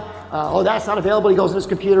that one. Oh, that's not available. He goes in his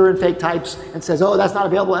computer and fake types and says, oh, that's not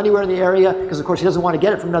available anywhere in the area, because of course he doesn't want to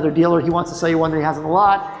get it from another dealer. He wants to sell you one that he has on the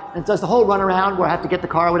lot, and does the whole run around where I have to get the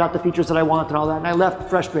car without the features that I want and all that. And I left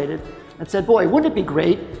frustrated and said, boy, wouldn't it be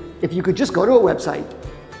great if you could just go to a website,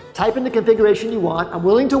 type in the configuration you want, I'm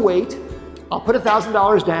willing to wait, I'll put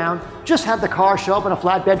 $1,000 down, just have the car show up in a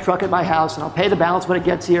flatbed truck at my house, and I'll pay the balance when it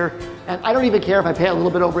gets here. And I don't even care if I pay a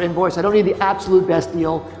little bit over invoice. I don't need the absolute best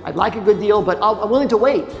deal. I'd like a good deal, but I'm willing to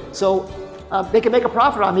wait. So they can make a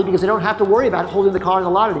profit on me because they don't have to worry about holding the car in the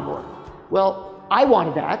lot anymore. Well, I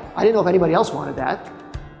wanted that. I didn't know if anybody else wanted that.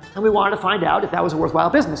 And we wanted to find out if that was a worthwhile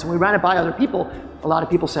business. And we ran it by other people. A lot of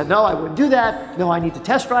people said, no, I wouldn't do that. No, I need to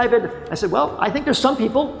test drive it. I said, well, I think there's some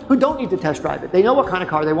people who don't need to test drive it. They know what kind of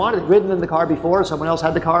car they want. They've ridden in the car before. Someone else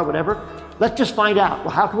had the car, whatever. Let's just find out.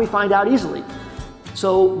 Well, how can we find out easily?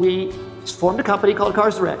 So we formed a company called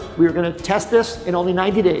Cars Direct. We were going to test this in only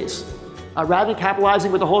 90 days. Rather than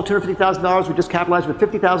capitalizing with the whole $250,000, we just capitalized with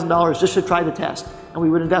 $50,000 just to try the test. And we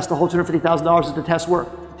would invest the whole $250,000 if the test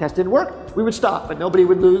worked. If the test didn't work, we would stop, but nobody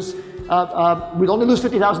would lose. We'd only lose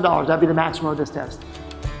 $50,000. That'd be the maximum of this test.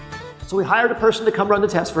 So we hired a person to come run the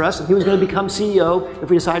test for us, and he was going to become CEO if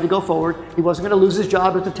we decided to go forward. He wasn't going to lose his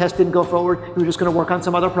job if the test didn't go forward. He was just going to work on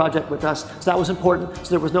some other project with us. So that was important. So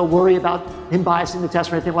there was no worry about him biasing the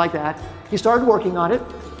test or anything like that. He started working on it,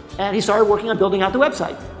 and he started working on building out the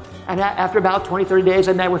website. And after about 20, 30 days,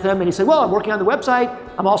 I met with him, and he said, well, I'm working on the website.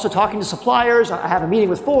 I'm also talking to suppliers. I have a meeting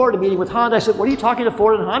with Ford, a meeting with Honda. I said, what are you talking to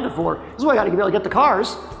Ford and Honda for? This is why I got to be able to get the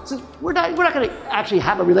cars. He says, we're not going to actually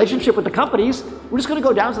have a relationship with the companies. We're just going to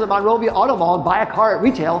go down to the Monrovia Auto Mall and buy a car at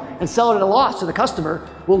retail and sell it at a loss to the customer.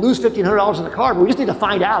 We'll lose $1,500 on the car, but we just need to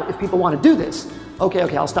find out if people want to do this.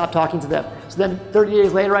 Okay, I'll stop talking to them. So then 30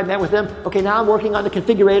 days later, I met with them. Okay, now I'm working on the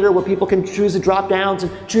configurator where people can choose the drop downs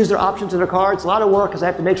and choose their options in their car. It's a lot of work because I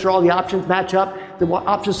have to make sure all the options match up.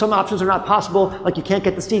 Some options are not possible, like you can't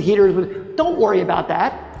get the seat heaters. Don't worry about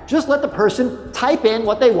that. Just let the person type in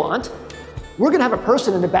what they want. We're going to have a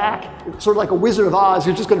person in the back, sort of like a Wizard of Oz,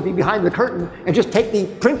 who's just going to be behind the curtain and just take the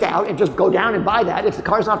printout and just go down and buy that. If the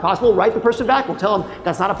car's not possible, write the person back. We'll tell them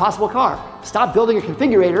that's not a possible car. Stop building a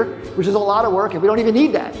configurator, which is a lot of work, and we don't even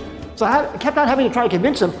need that. So I kept on having to try to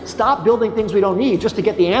convince them, stop building things we don't need just to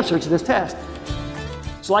get the answer to this test.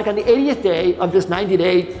 So like on the 80th day of this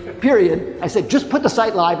 90-day period, I said, just put the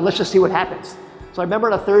site live and let's just see what happens. So I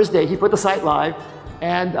remember on a Thursday, he put the site live.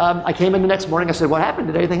 And I came in the next morning, I said, what happened?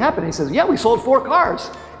 Did anything happen? He says, yeah, we sold 4 cars.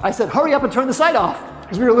 I said, hurry up and turn the site off,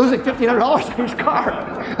 because we were losing $1,500 on each car.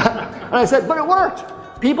 And I said, but it worked.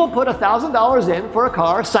 People put $1,000 in for a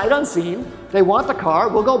car, sight unseen. They want the car,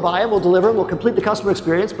 we'll go buy it, we'll deliver it, we'll complete the customer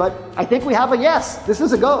experience, but I think we have a yes, this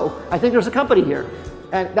is a go. I think there's a company here.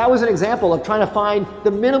 And that was an example of trying to find the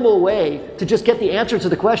minimal way to just get the answer to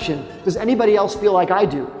the question, does anybody else feel like I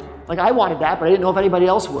do? Like I wanted that, but I didn't know if anybody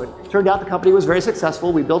else would. Turned out the company was very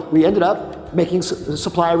successful. We ended up making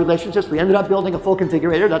supplier relationships. We ended up building a full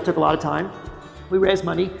configurator. That took a lot of time. We raised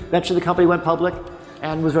money. Eventually the company went public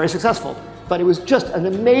and was very successful. But it was just an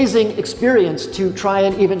amazing experience to try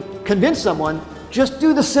and even convince someone, just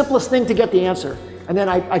do the simplest thing to get the answer. And then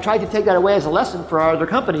I tried to take that away as a lesson for our other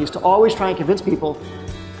companies to always try and convince people.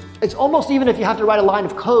 It's almost even if you have to write a line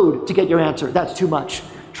of code to get your answer, that's too much.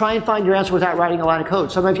 Try and find your answer without writing a line of code.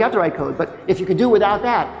 Sometimes you have to write code, but if you can do without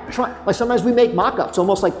that, try. Like sometimes we make mock-ups,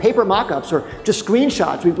 almost like paper mock-ups or just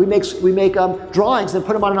screenshots. We make drawings and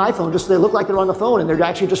put them on an iPhone just so they look like they're on the phone and they're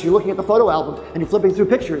actually just, you're looking at the photo album and you're flipping through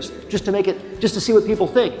pictures just to see what people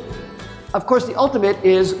think. Of course, the ultimate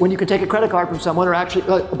is when you can take a credit card from someone or actually,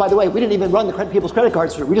 by the way, we didn't even run people's credit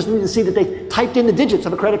cards through. We just needed to see that they typed in the digits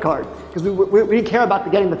of a credit card because we didn't care about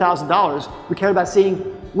getting the $1,000. We cared about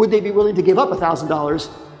seeing, would they be willing to give up $1,000?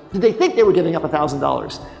 Did they think they were giving up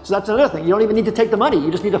 $1,000? So that's another thing. You don't even need to take the money. You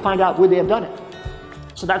just need to find out would they have done it.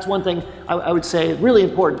 So that's one thing I would say really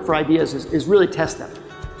important for ideas is really test them.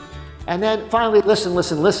 And then finally, listen.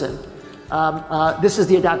 This is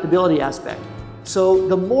the adaptability aspect. So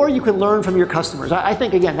the more you can learn from your customers, I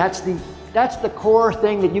think again, that's the core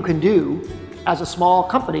thing that you can do as a small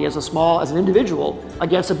company, as an individual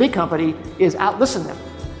against a big company is outlisten them.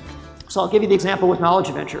 So I'll give you the example with Knowledge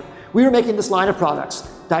Adventure. We were making this line of products: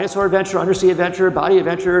 dinosaur adventure, undersea adventure, body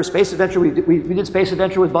adventure, space adventure. We did space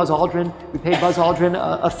adventure with Buzz Aldrin. We paid Buzz Aldrin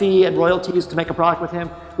a fee and royalties to make a product with him.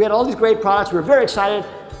 We had all these great products. We were very excited.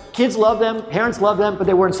 Kids loved them, parents loved them, but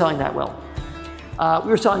they weren't selling that well. We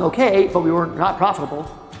were selling okay, but we were not profitable.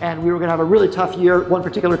 And we were going to have a really tough year. One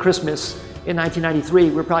particular Christmas in 1993,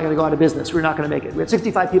 we were probably going to go out of business. We were not going to make it. We had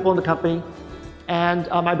 65 people in the company. And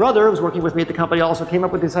my brother, who was working with me at the company, also came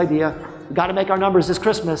up with this idea: we've got to make our numbers this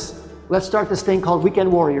Christmas. Let's start this thing called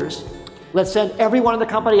Weekend Warriors. Let's send everyone in the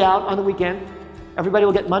company out on the weekend. Everybody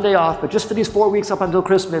will get Monday off, but just for these 4 weeks up until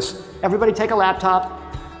Christmas, everybody take a laptop,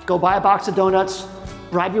 go buy a box of donuts,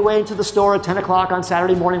 bribe your way into the store at 10 o'clock on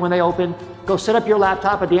Saturday morning when they open, go set up your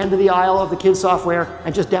laptop at the end of the aisle of the kids' software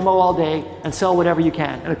and just demo all day and sell whatever you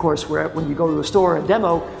can. And of course, when you go to a store and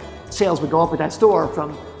demo, sales would go up at that store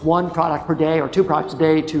from 1 product per day or 2 products a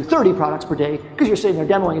day to 30 products per day, because you're sitting there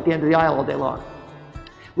demoing at the end of the aisle all day long.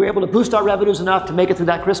 We were able to boost our revenues enough to make it through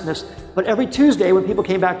that Christmas. But every Tuesday when people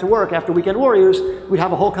came back to work after Weekend Warriors, we'd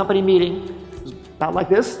have a whole company meeting, it was about like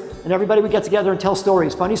this, and everybody would get together and tell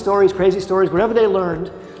stories, funny stories, crazy stories, whatever they learned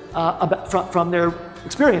from their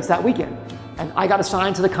experience that weekend. And I got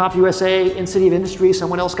assigned to the CompUSA in City of Industry.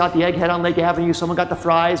 Someone else got the Egghead on Lake Avenue. Someone got the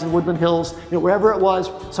Fry's in Woodland Hills. Wherever it was,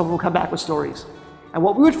 someone would come back with stories. And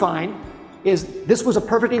what we would find is this was a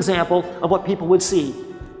perfect example of what people would see.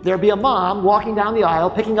 There'd be a mom walking down the aisle,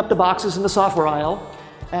 picking up the boxes in the software aisle,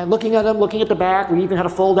 and looking at them, looking at the back. We even had a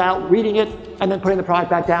fold out, reading it, and then putting the product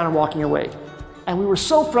back down and walking away. And we were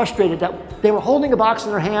so frustrated that they were holding a box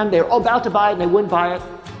in their hand, they were about to buy it, and they wouldn't buy it.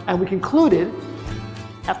 And we concluded,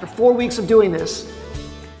 after 4 weeks of doing this,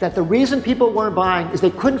 that the reason people weren't buying is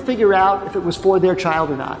they couldn't figure out if it was for their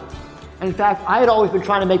child or not. And in fact, I had always been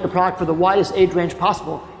trying to make the product for the widest age range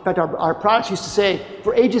possible. In fact, our products used to say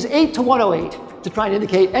for ages 8 to 108 to try and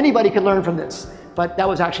indicate anybody could learn from this. But that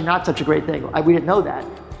was actually not such a great thing. We didn't know that.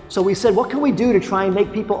 So we said, what can we do to try and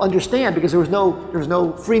make people understand? Because there was no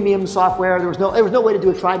freemium software. There was no way to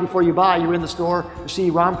do a try before you buy. You were in the store, the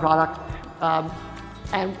CD-ROM product.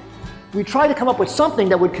 And we tried to come up with something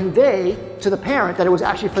that would convey to the parent that it was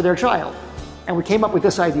actually for their child. And we came up with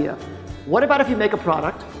this idea. What about if you make a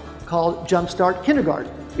product called Jumpstart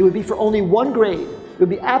Kindergarten? It would be for only 1 grade. It would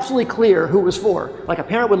be absolutely clear who it was for. Like a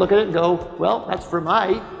parent would look at it and go, well, that's for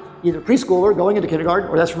my either preschooler going into kindergarten,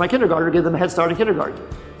 or that's for my kindergartner to give them a head start in kindergarten.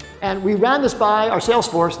 And we ran this by our sales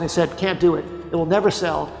force and they said, can't do it. It will never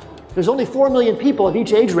sell. There's only 4 million people of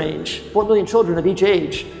each age range, 4 million children of each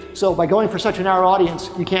age. So by going for such a narrow audience,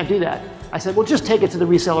 you can't do that. I said, well, just take it to the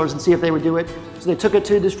resellers and see if they would do it. So they took it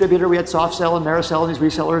to a distributor. We had SoftSell and Maricel and these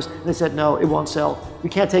resellers, and they said, no, it won't sell. We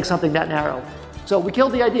can't take something that narrow. So we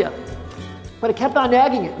killed the idea. But it kept on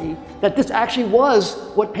nagging at me that this actually was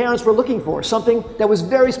what parents were looking for, something that was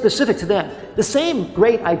very specific to them. The same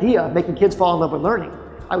great idea of making kids fall in love with learning.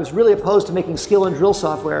 I was really opposed to making skill and drill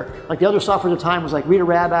software. Like the other software at the time was like Reader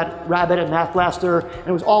Rabbit and Math Blaster, and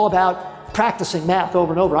it was all about practicing math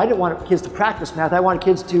over and over. I didn't want kids to practice math. I wanted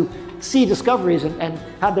kids to see discoveries and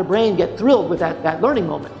have their brain get thrilled with that learning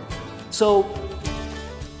moment. So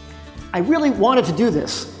I really wanted to do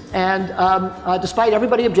this. And despite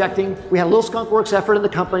everybody objecting, we had a little skunkworks effort in the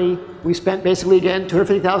company. We spent basically, again,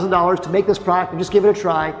 $250,000 to make this product and just give it a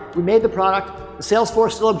try. We made the product. The sales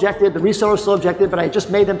force still objected. The resellers still objected. But I just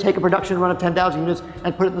made them take a production run of 10,000 units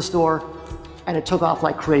and put it in the store. And it took off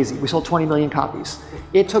like crazy. We sold 20 million copies.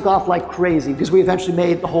 It took off like crazy because we eventually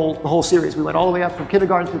made the whole series. We went all the way up from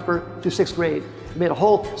kindergarten to 6th grade. We made a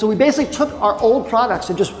whole. So we basically took our old products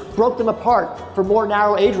and just broke them apart for more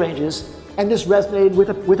narrow age ranges. And this resonated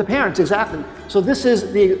with the parents, exactly. So this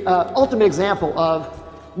is the ultimate example of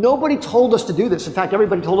nobody told us to do this. In fact,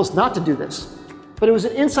 everybody told us not to do this. But it was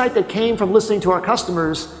an insight that came from listening to our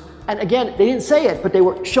customers. And again, they didn't say it, but they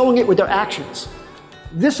were showing it with their actions.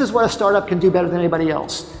 This is what a startup can do better than anybody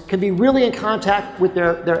else. Can be really in contact with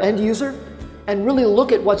their end user and really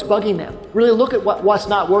look at what's bugging them, really look at what's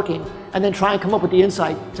not working, and then try and come up with the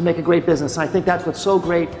insight to make a great business. And I think that's what's so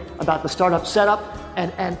great about the startup setup.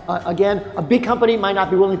 And again, a big company might not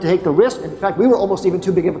be willing to take the risk. In fact, we were almost even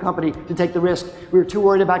too big of a company to take the risk. We were too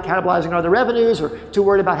worried about cannibalizing other revenues or too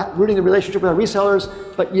worried about rooting the relationship with our resellers.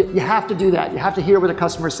 But you have to do that. You have to hear what the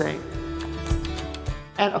customer is saying.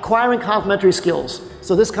 And acquiring complementary skills.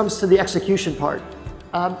 So this comes to the execution part.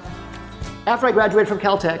 After I graduated from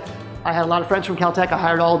Caltech, I had a lot of friends from Caltech. I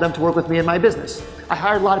hired all of them to work with me in my business. I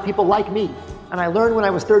hired a lot of people like me. And I learned when I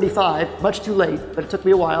was 35, much too late, but it took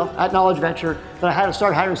me a while, at Knowledge Venture, that I had to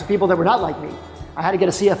start hiring some people that were not like me. I had to get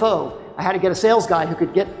a CFO. I had to get a sales guy who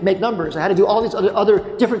could make numbers. I had to do all these other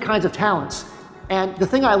different kinds of talents. And the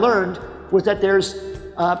thing I learned was that there's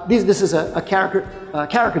this is a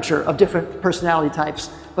caricature of different personality types,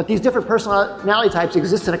 but these different personality types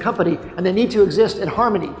exist in a company, and they need to exist in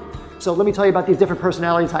harmony. So let me tell you about these different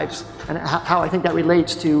personality types and how I think that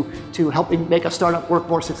relates to helping make a startup work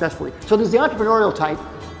more successfully. So there's the entrepreneurial type.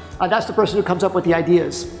 That's the person who comes up with the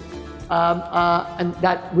ideas. And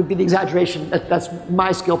that would be the exaggeration. That's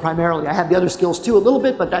my skill primarily. I have the other skills too a little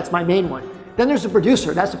bit, but that's my main one. Then there's the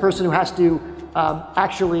producer. That's the person who has to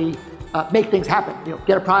actually make things happen.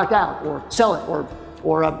 Get a product out, or sell it,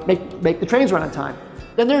 or make the trains run on time.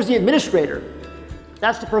 Then there's the administrator.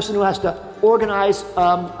 That's the person who has to organize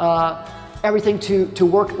everything to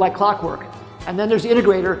work like clockwork. And then there's the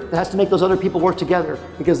integrator that has to make those other people work together,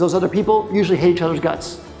 because those other people usually hate each other's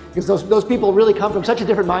guts. Because those people really come from such a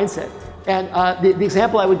different mindset. And the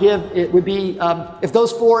example I would give, it would be if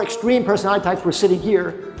those 4 extreme personality types were sitting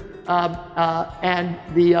here, and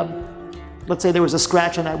let's say there was a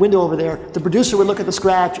scratch on that window over there, the producer would look at the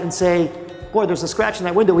scratch and say, boy, there's a scratch in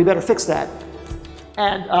that window, we better fix that.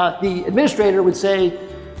 And the administrator would say,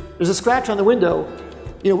 there's a scratch on the window,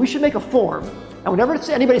 we should make a form, and whenever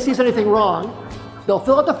anybody sees anything wrong, they'll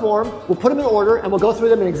fill out the form, we'll put them in order, and we'll go through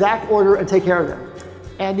them in exact order and take care of them.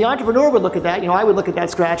 And the entrepreneur would look at that, I would look at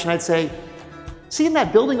that scratch and I'd say, see in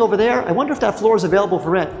that building over there, I wonder if that floor is available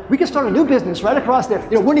for rent. We could start a new business right across there.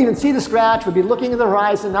 Wouldn't even see the scratch, would be looking at the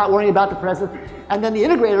horizon, not worrying about the present. And then the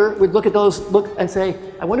integrator would look and say,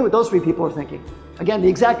 I wonder what those 3 people are thinking. Again, the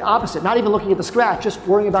exact opposite, not even looking at the scratch, just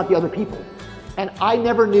worrying about the other people. And I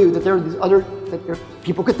never knew that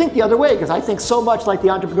people could think the other way, because I think so much like the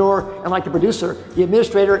entrepreneur and like the producer. The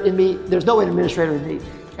administrator in me, there's no administrator in me.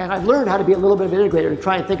 And I've learned how to be a little bit of an integrator to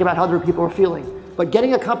try and think about how other people are feeling. But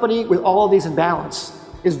getting a company with all of these in balance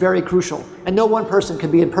is very crucial. And no one person can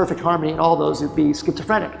be in perfect harmony in all those. It would be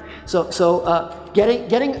schizophrenic. So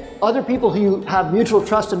getting other people who you have mutual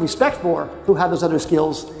trust and respect for, who have those other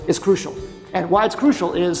skills, is crucial. And why it's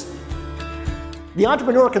crucial is the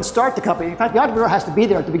entrepreneur can start the company. In fact, the entrepreneur has to be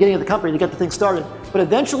there at the beginning of the company to get the thing started. But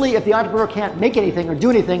eventually, if the entrepreneur can't make anything or do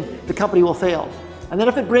anything, the company will fail. And then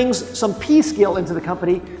if it brings some P skill into the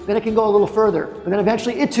company, then it can go a little further. And then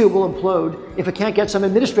eventually it too will implode if it can't get some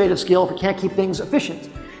administrative skill, if it can't keep things efficient.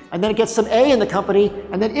 And then it gets some A in the company,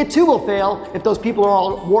 and then it too will fail if those people are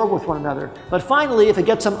all at war with one another. But finally, if it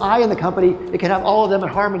gets some I in the company, it can have all of them in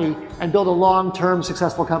harmony and build a long-term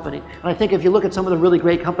successful company. And I think if you look at some of the really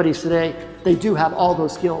great companies today, they do have all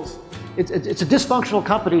those skills. It's a dysfunctional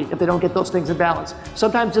company if they don't get those things in balance.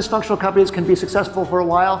 Sometimes dysfunctional companies can be successful for a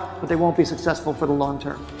while, but they won't be successful for the long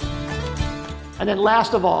term. And then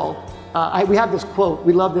last of all, we have this quote.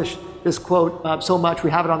 We love this quote so much.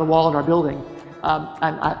 We have it on the wall in our building.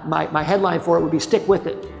 My headline for it would be "Stick with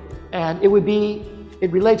it," and it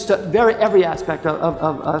relates to every aspect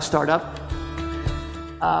of a startup.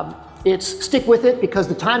 It's stick with it because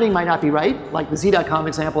the timing might not be right, like the Z.com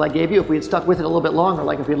example I gave you. If we had stuck with it a little bit longer,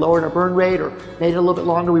 like if we lowered our burn rate or made it a little bit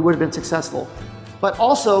longer, we would have been successful. But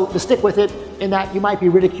also the stick with it in that you might be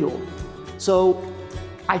ridiculed. So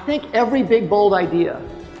I think every big, bold idea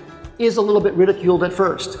is a little bit ridiculed at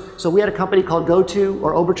first. So we had a company called GoTo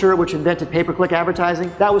or Overture, which invented pay-per-click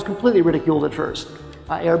advertising. That was completely ridiculed at first.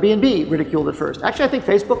 Airbnb ridiculed at first. Actually, I think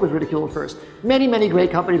Facebook was ridiculed at first. Many, many great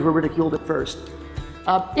companies were ridiculed at first.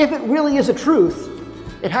 If it really is a truth,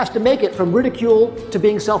 it has to make it from ridicule to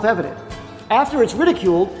being self-evident. After it's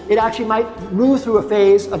ridiculed, it actually might move through a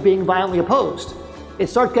phase of being violently opposed. It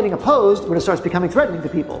starts getting opposed when it starts becoming threatening to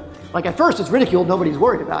people. Like at first it's ridiculed, nobody's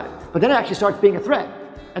worried about it. But then it actually starts being a threat,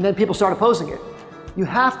 and then people start opposing it. You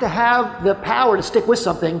have to have the power to stick with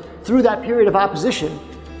something through that period of opposition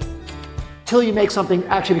till you make something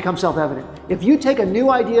actually become self-evident. If you take a new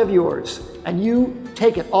idea of yours and you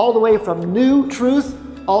take it all the way from new truth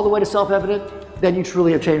all the way to self-evident, then you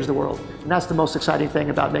truly have changed the world. And that's the most exciting thing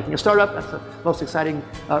about making a startup. That's the most exciting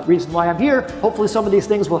reason why I'm here. Hopefully some of these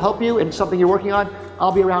things will help you in something you're working on.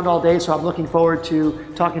 I'll be around all day, so I'm looking forward to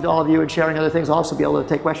talking to all of you and sharing other things. I'll also be able to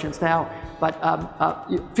take questions now. But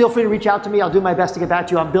feel free to reach out to me. I'll do my best to get back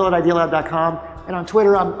to you. I'm bill@idealab.com. And on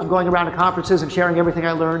Twitter, I'm going around to conferences and sharing everything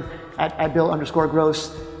I learned at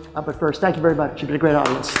Bill_Gross. But first, thank you very much. You've been a great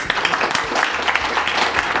audience.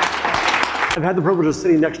 I've had the privilege of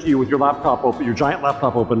sitting next to you with your laptop open, your giant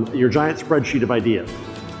laptop open, your giant spreadsheet of ideas.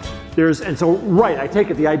 And so, right, I take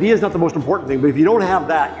it the idea is not the most important thing, but if you don't have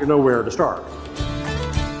that, you're nowhere to start.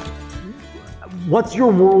 What's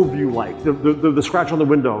your worldview like, the scratch on the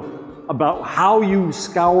window, about how you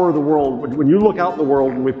scour the world, when you look out in the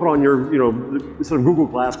world and we put on your, sort of Google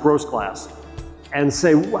glass, gross glass, and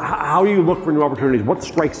say, how do you look for new opportunities? What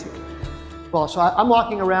strikes you? Well, so I'm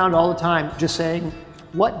walking around all the time just saying,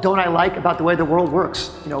 what don't I like about the way the world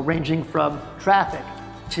works? Ranging from traffic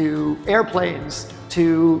to airplanes,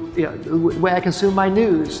 to the way I consume my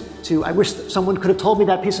news, to I wish that someone could have told me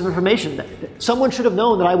that piece of information. That someone should have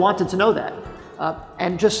known that I wanted to know that.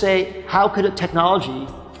 And just say, how could a technology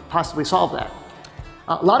possibly solve that?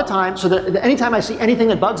 A lot of times, so that anytime I see anything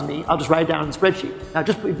that bugs me, I'll just write it down in the spreadsheet. Now,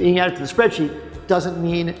 just being added to the spreadsheet doesn't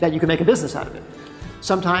mean that you can make a business out of it.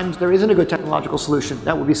 Sometimes there isn't a good technological solution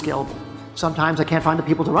that will be scalable. Sometimes I can't find the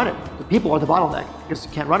people to run it. The people are the bottleneck because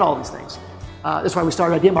you can't run all these things. That's why we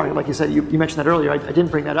started Idea Market, like you said. You mentioned that earlier. I didn't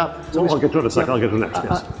bring that up. So I'll get to it in a second. I'll get to it next.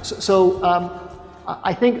 Yes.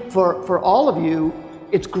 I think for all of you,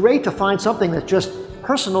 it's great to find something that's just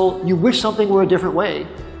personal. You wish something were a different way,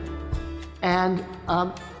 and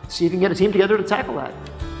see if you can get a team together to tackle that.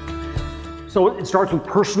 So it starts with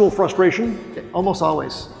personal frustration? Almost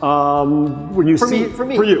always. When you for me.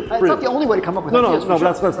 It's not the only way to come up with ideas. No,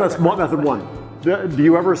 that's method one. Do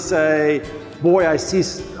you ever say, boy, I see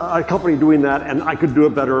a company doing that and I could do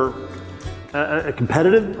it better? A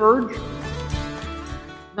competitive urge?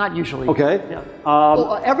 Not usually. Okay.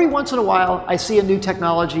 Yeah. Every once in a while, I see a new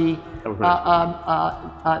technology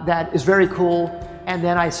that is very cool, and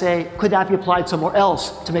then I say, could that be applied somewhere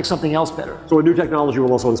else to make something else better? So a new technology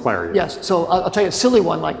will also inspire you? Yes. So I'll tell you a silly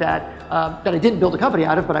one like that, that I didn't build a company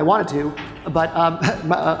out of, but I wanted to. But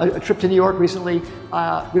a trip to New York recently,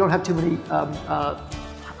 we don't have too many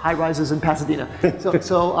high rises in Pasadena.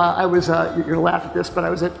 So I was, you're gonna laugh at this, but I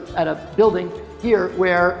was at a building here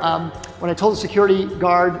where when I told the security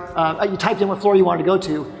guard, you typed in what floor you wanted to go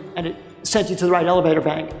to, and it sent you to the right elevator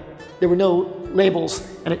bank. There were no labels,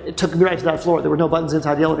 and it took me right to that floor. There were no buttons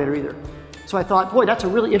inside the elevator either. So I thought, boy, that's a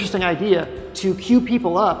really interesting idea to queue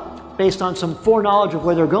people up based on some foreknowledge of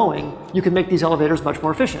where they're going. You can make these elevators much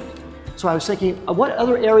more efficient. So I was thinking, what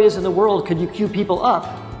other areas in the world could you queue people up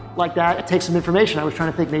like that and take some information? I was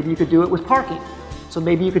trying to think maybe you could do it with parking. So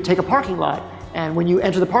maybe you could take a parking lot, and when you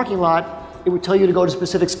enter the parking lot, it would tell you to go to a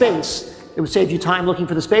specific space. It would save you time looking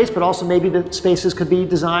for the space, but also maybe the spaces could be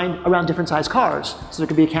designed around different size cars. So there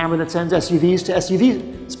could be a camera that sends SUVs to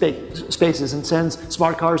SUV spaces and sends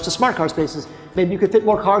smart cars to smart car spaces. Maybe you could fit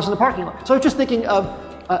more cars in the parking lot. So I was just thinking of,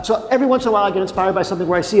 so every once in a while I get inspired by something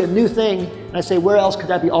where I see a new thing and I say, where else could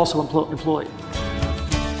that be also employed?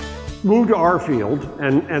 Move to our field,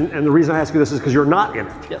 and the reason I ask you this is because you're not in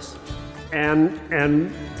it. Yes. And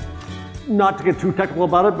not to get too technical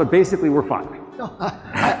about it, but basically we're fine. No,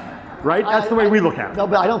 right? That's the way we look at it. No,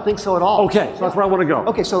 but I don't think so at all. Okay, so that's where I want to go.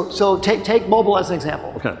 Okay, so take mobile as an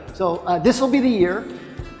example. Okay. So this will be the year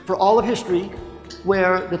for all of history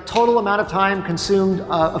where the total amount of time consumed,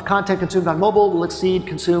 of content consumed on mobile will exceed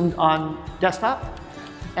consumed on desktop.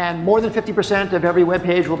 And more than 50% of every web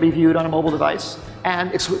page will be viewed on a mobile device.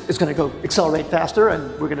 And it's going to go accelerate faster,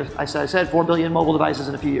 and we're going to, as I said, 4 billion mobile devices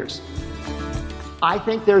in a few years. I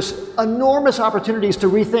think there's enormous opportunities to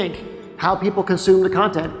rethink how people consume the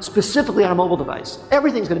content, specifically on a mobile device.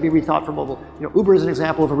 Everything's going to be rethought for mobile. Uber is an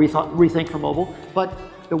example of a rethink for mobile, but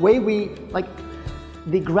the way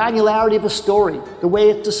the granularity of a story, the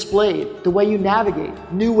way it's displayed, the way you navigate,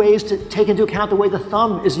 new ways to take into account the way the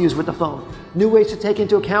thumb is used with the phone, new ways to take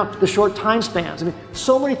into account the short time spans. I mean,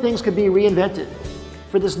 so many things could be reinvented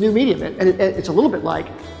for this new medium. And it's a little bit like,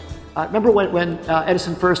 remember when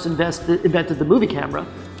Edison first invented the movie camera?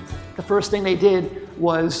 The first thing they did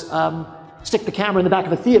was stick the camera in the back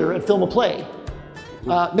of a theater and film a play.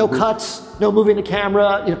 No cuts, no moving the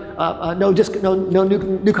camera, no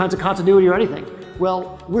new kinds of continuity or anything.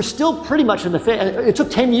 Well, we're still pretty much in the phase. It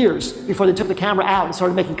took 10 years before they took the camera out and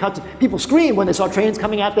started making cuts. People screamed when they saw trains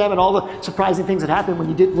coming at them and all the surprising things that happened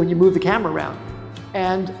when you move the camera around.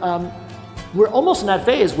 And we're almost in that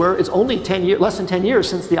phase where it's only less than 10 years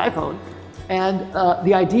since the iPhone. And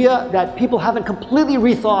the idea that people haven't completely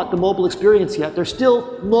rethought the mobile experience yet. They're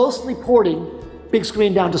still mostly porting big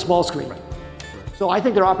screen down to small screen. Right. So I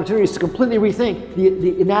think there are opportunities to completely rethink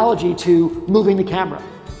the analogy to moving the camera.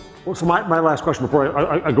 Well, so my last question before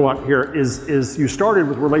I go out here is you started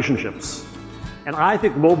with relationships. And I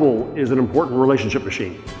think mobile is an important relationship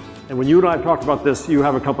machine. And when you and I have talked about this, you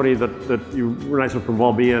have a company that you were nice enough to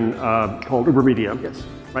involve me in called Uber Media. Yes.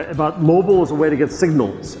 Right? About mobile as a way to get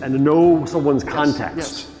signals and to know someone's context.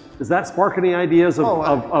 Yes. Does that spark any ideas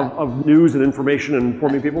of news and information and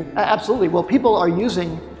informing people? Absolutely. Well, people are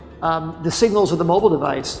using the signals of the mobile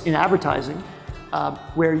device in advertising,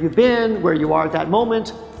 where you've been, where you are at that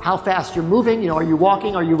moment, how fast you're moving, are you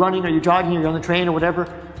walking, are you running, are you jogging, are you on the train or whatever.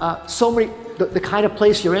 The kind of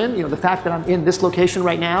place you're in, the fact that I'm in this location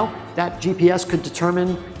right now, that GPS could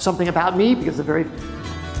determine something about me because of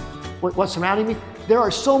what's surrounding me. There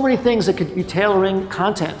are so many things that could be tailoring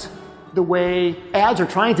content the way ads are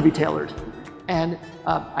trying to be tailored. And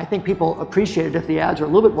I think people appreciate it if the ads are a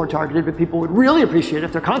little bit more targeted, but people would really appreciate it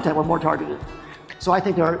if their content were more targeted. So I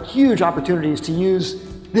think there are huge opportunities to use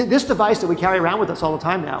this device that we carry around with us all the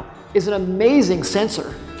time now is an amazing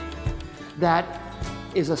sensor that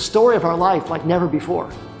is a story of our life like never before.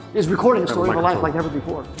 Is recording a story of our life like never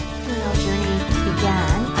before. Entrepreneurial journey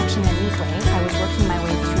began actually in a neat way. I was working my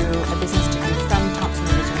way through a business degree from Thompson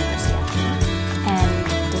University actually, and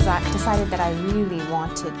decided that I really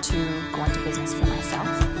wanted to go into business for myself.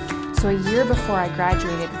 So a year before I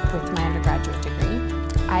graduated with my undergraduate degree,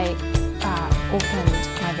 I opened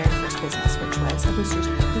my very first business, which was a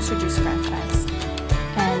Booster Juice franchise.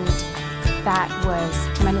 And that was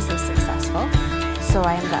tremendously successful. So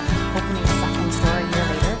I ended up opening a second store a year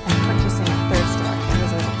later and purchasing a third store. It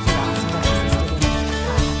was a little kiosk that existed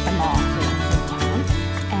in the mall here in town.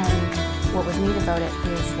 And what was neat about it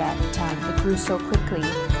is that it grew so quickly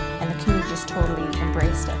and the community just totally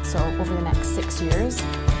embraced it. So over the next 6 years,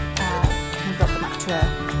 we built them up to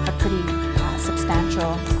a pretty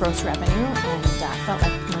substantial gross revenue, and felt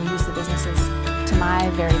like used the businesses to my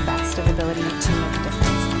very best of ability to make a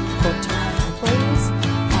difference, both to my employees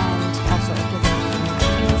and also with the community.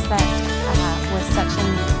 Things that was such a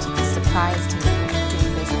neat surprise to me with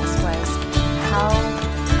doing business was how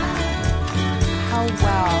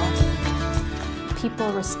well people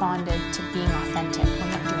responded to being authentic when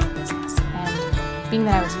they're doing business. And being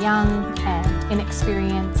that I was young and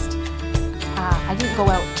inexperienced, I didn't go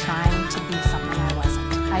out trying to be something I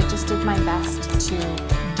wasn't. I just did my best to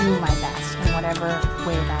do my best in whatever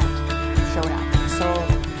way that showed up. So,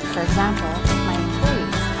 for example, with my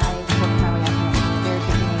employees, I worked my way up from the very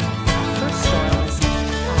beginning. My first store was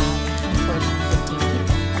employed 15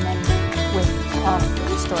 people, and then with all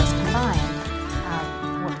 3 stores combined,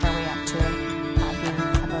 worked our way up to being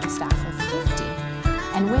about a staff of 50.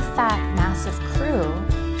 And with that massive crew,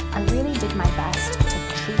 I really did my best to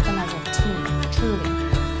treat them as a team, truly,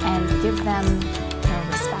 and give them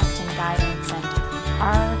respect and guidance. And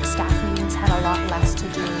our staff meetings had a lot less to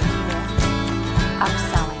do with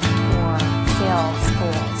upselling or sales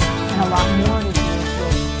goals, and a lot more to do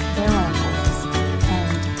with their own goals, and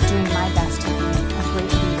doing my best to be a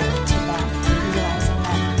great leader to them, and realizing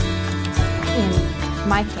that in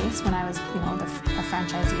my case, when I was a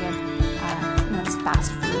franchisee of it's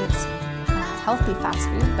fast food, it's healthy fast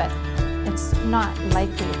food, but it's not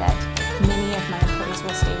likely that many of my employees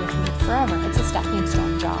will stay with me forever. It's a stepping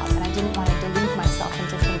stone job, and I didn't want to delude myself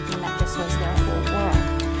into thinking that this was their whole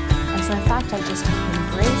world. And so in fact, I just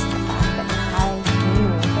embraced the fact that I knew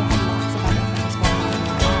they had lots of other things going on in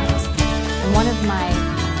their lives. And one of my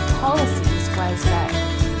policies was that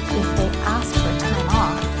if they asked for time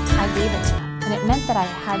off, I gave it to them. And it meant that I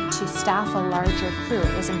had to staff a larger crew.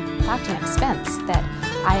 It was in fact an expense that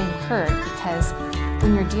I incurred, because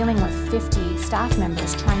when you're dealing with 50 staff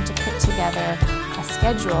members, trying to put together a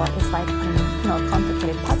schedule is like putting a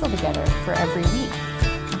complicated puzzle together for every week.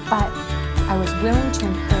 But I was willing to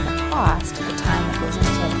incur the cost, the time that goes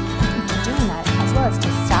into doing that, as well as to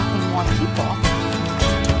staffing more people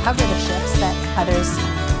to cover the shifts that others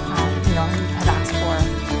have asked for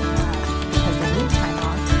because they need time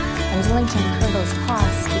off. I was willing to incur those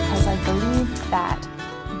costs because I believed that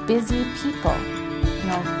busy people,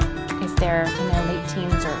 if they're in their late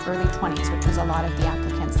teens or early 20s, which was a lot of the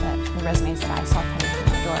applicants, the resumes that I saw coming through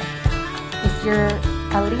my door. If you're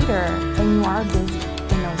a leader, then you are busy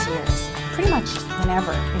in those years, pretty much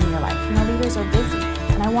whenever in your life. Leaders are busy,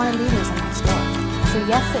 and I wanted leaders in my store. So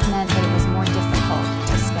yes, it meant that it was more difficult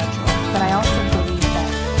to schedule, but I also believe that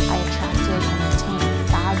I attracted and retained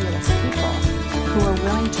fabulous people who were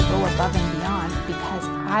willing to go above and beyond because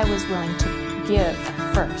I was willing to give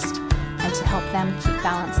first and to help them keep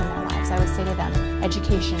balance in their lives. I would say to them,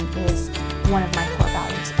 education is one of my core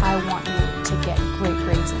values. I want you to get great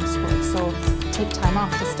grades in school, so take time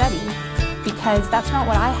off to study, because that's not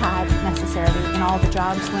what I had necessarily in all the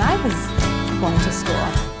jobs when I was going to school,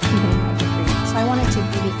 completing my degree. So I wanted to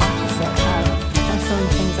be the opposite of some of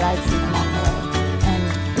the things that I'd seen along the way.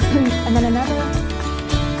 And then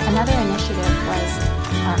another initiative was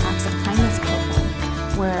our Acts of Kindness program,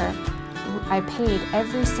 where I paid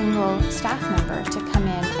every single staff member to come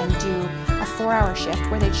in and do a 4-hour shift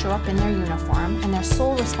where they'd show up in their uniform, and their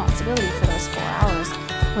sole responsibility for those 4 hours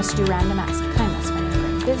was to do random acts of kindness for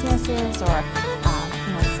neighboring businesses or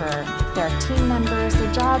for their team members.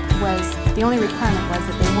 Their job was, the only requirement was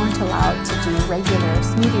that they weren't allowed to do regular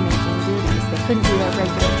smoothie making duties. They couldn't do their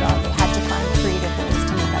regular job. They had to find creative ways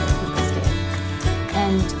to make other people's day.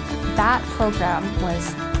 And that program was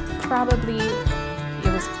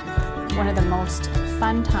one of the most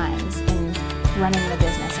fun times in running the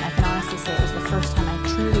business, and I can honestly say it was the first time I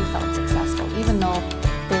truly felt successful, even though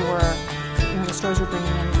they were, the stores were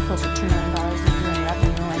bringing in close to $2 million a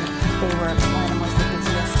year in revenue, and one of them was the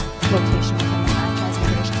busiest location within the franchise in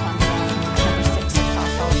British Columbia, number 6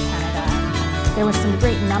 across all of Canada. There were some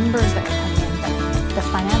great numbers that were coming in, but the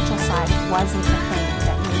financial side wasn't the thing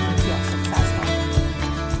that made me feel successful.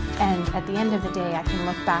 And at the end of the day, I can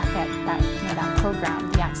look back at that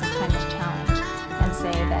program, the Acts of Kindness Challenge, and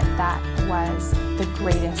say that that was the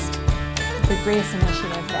greatest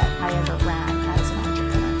initiative that I ever ran as an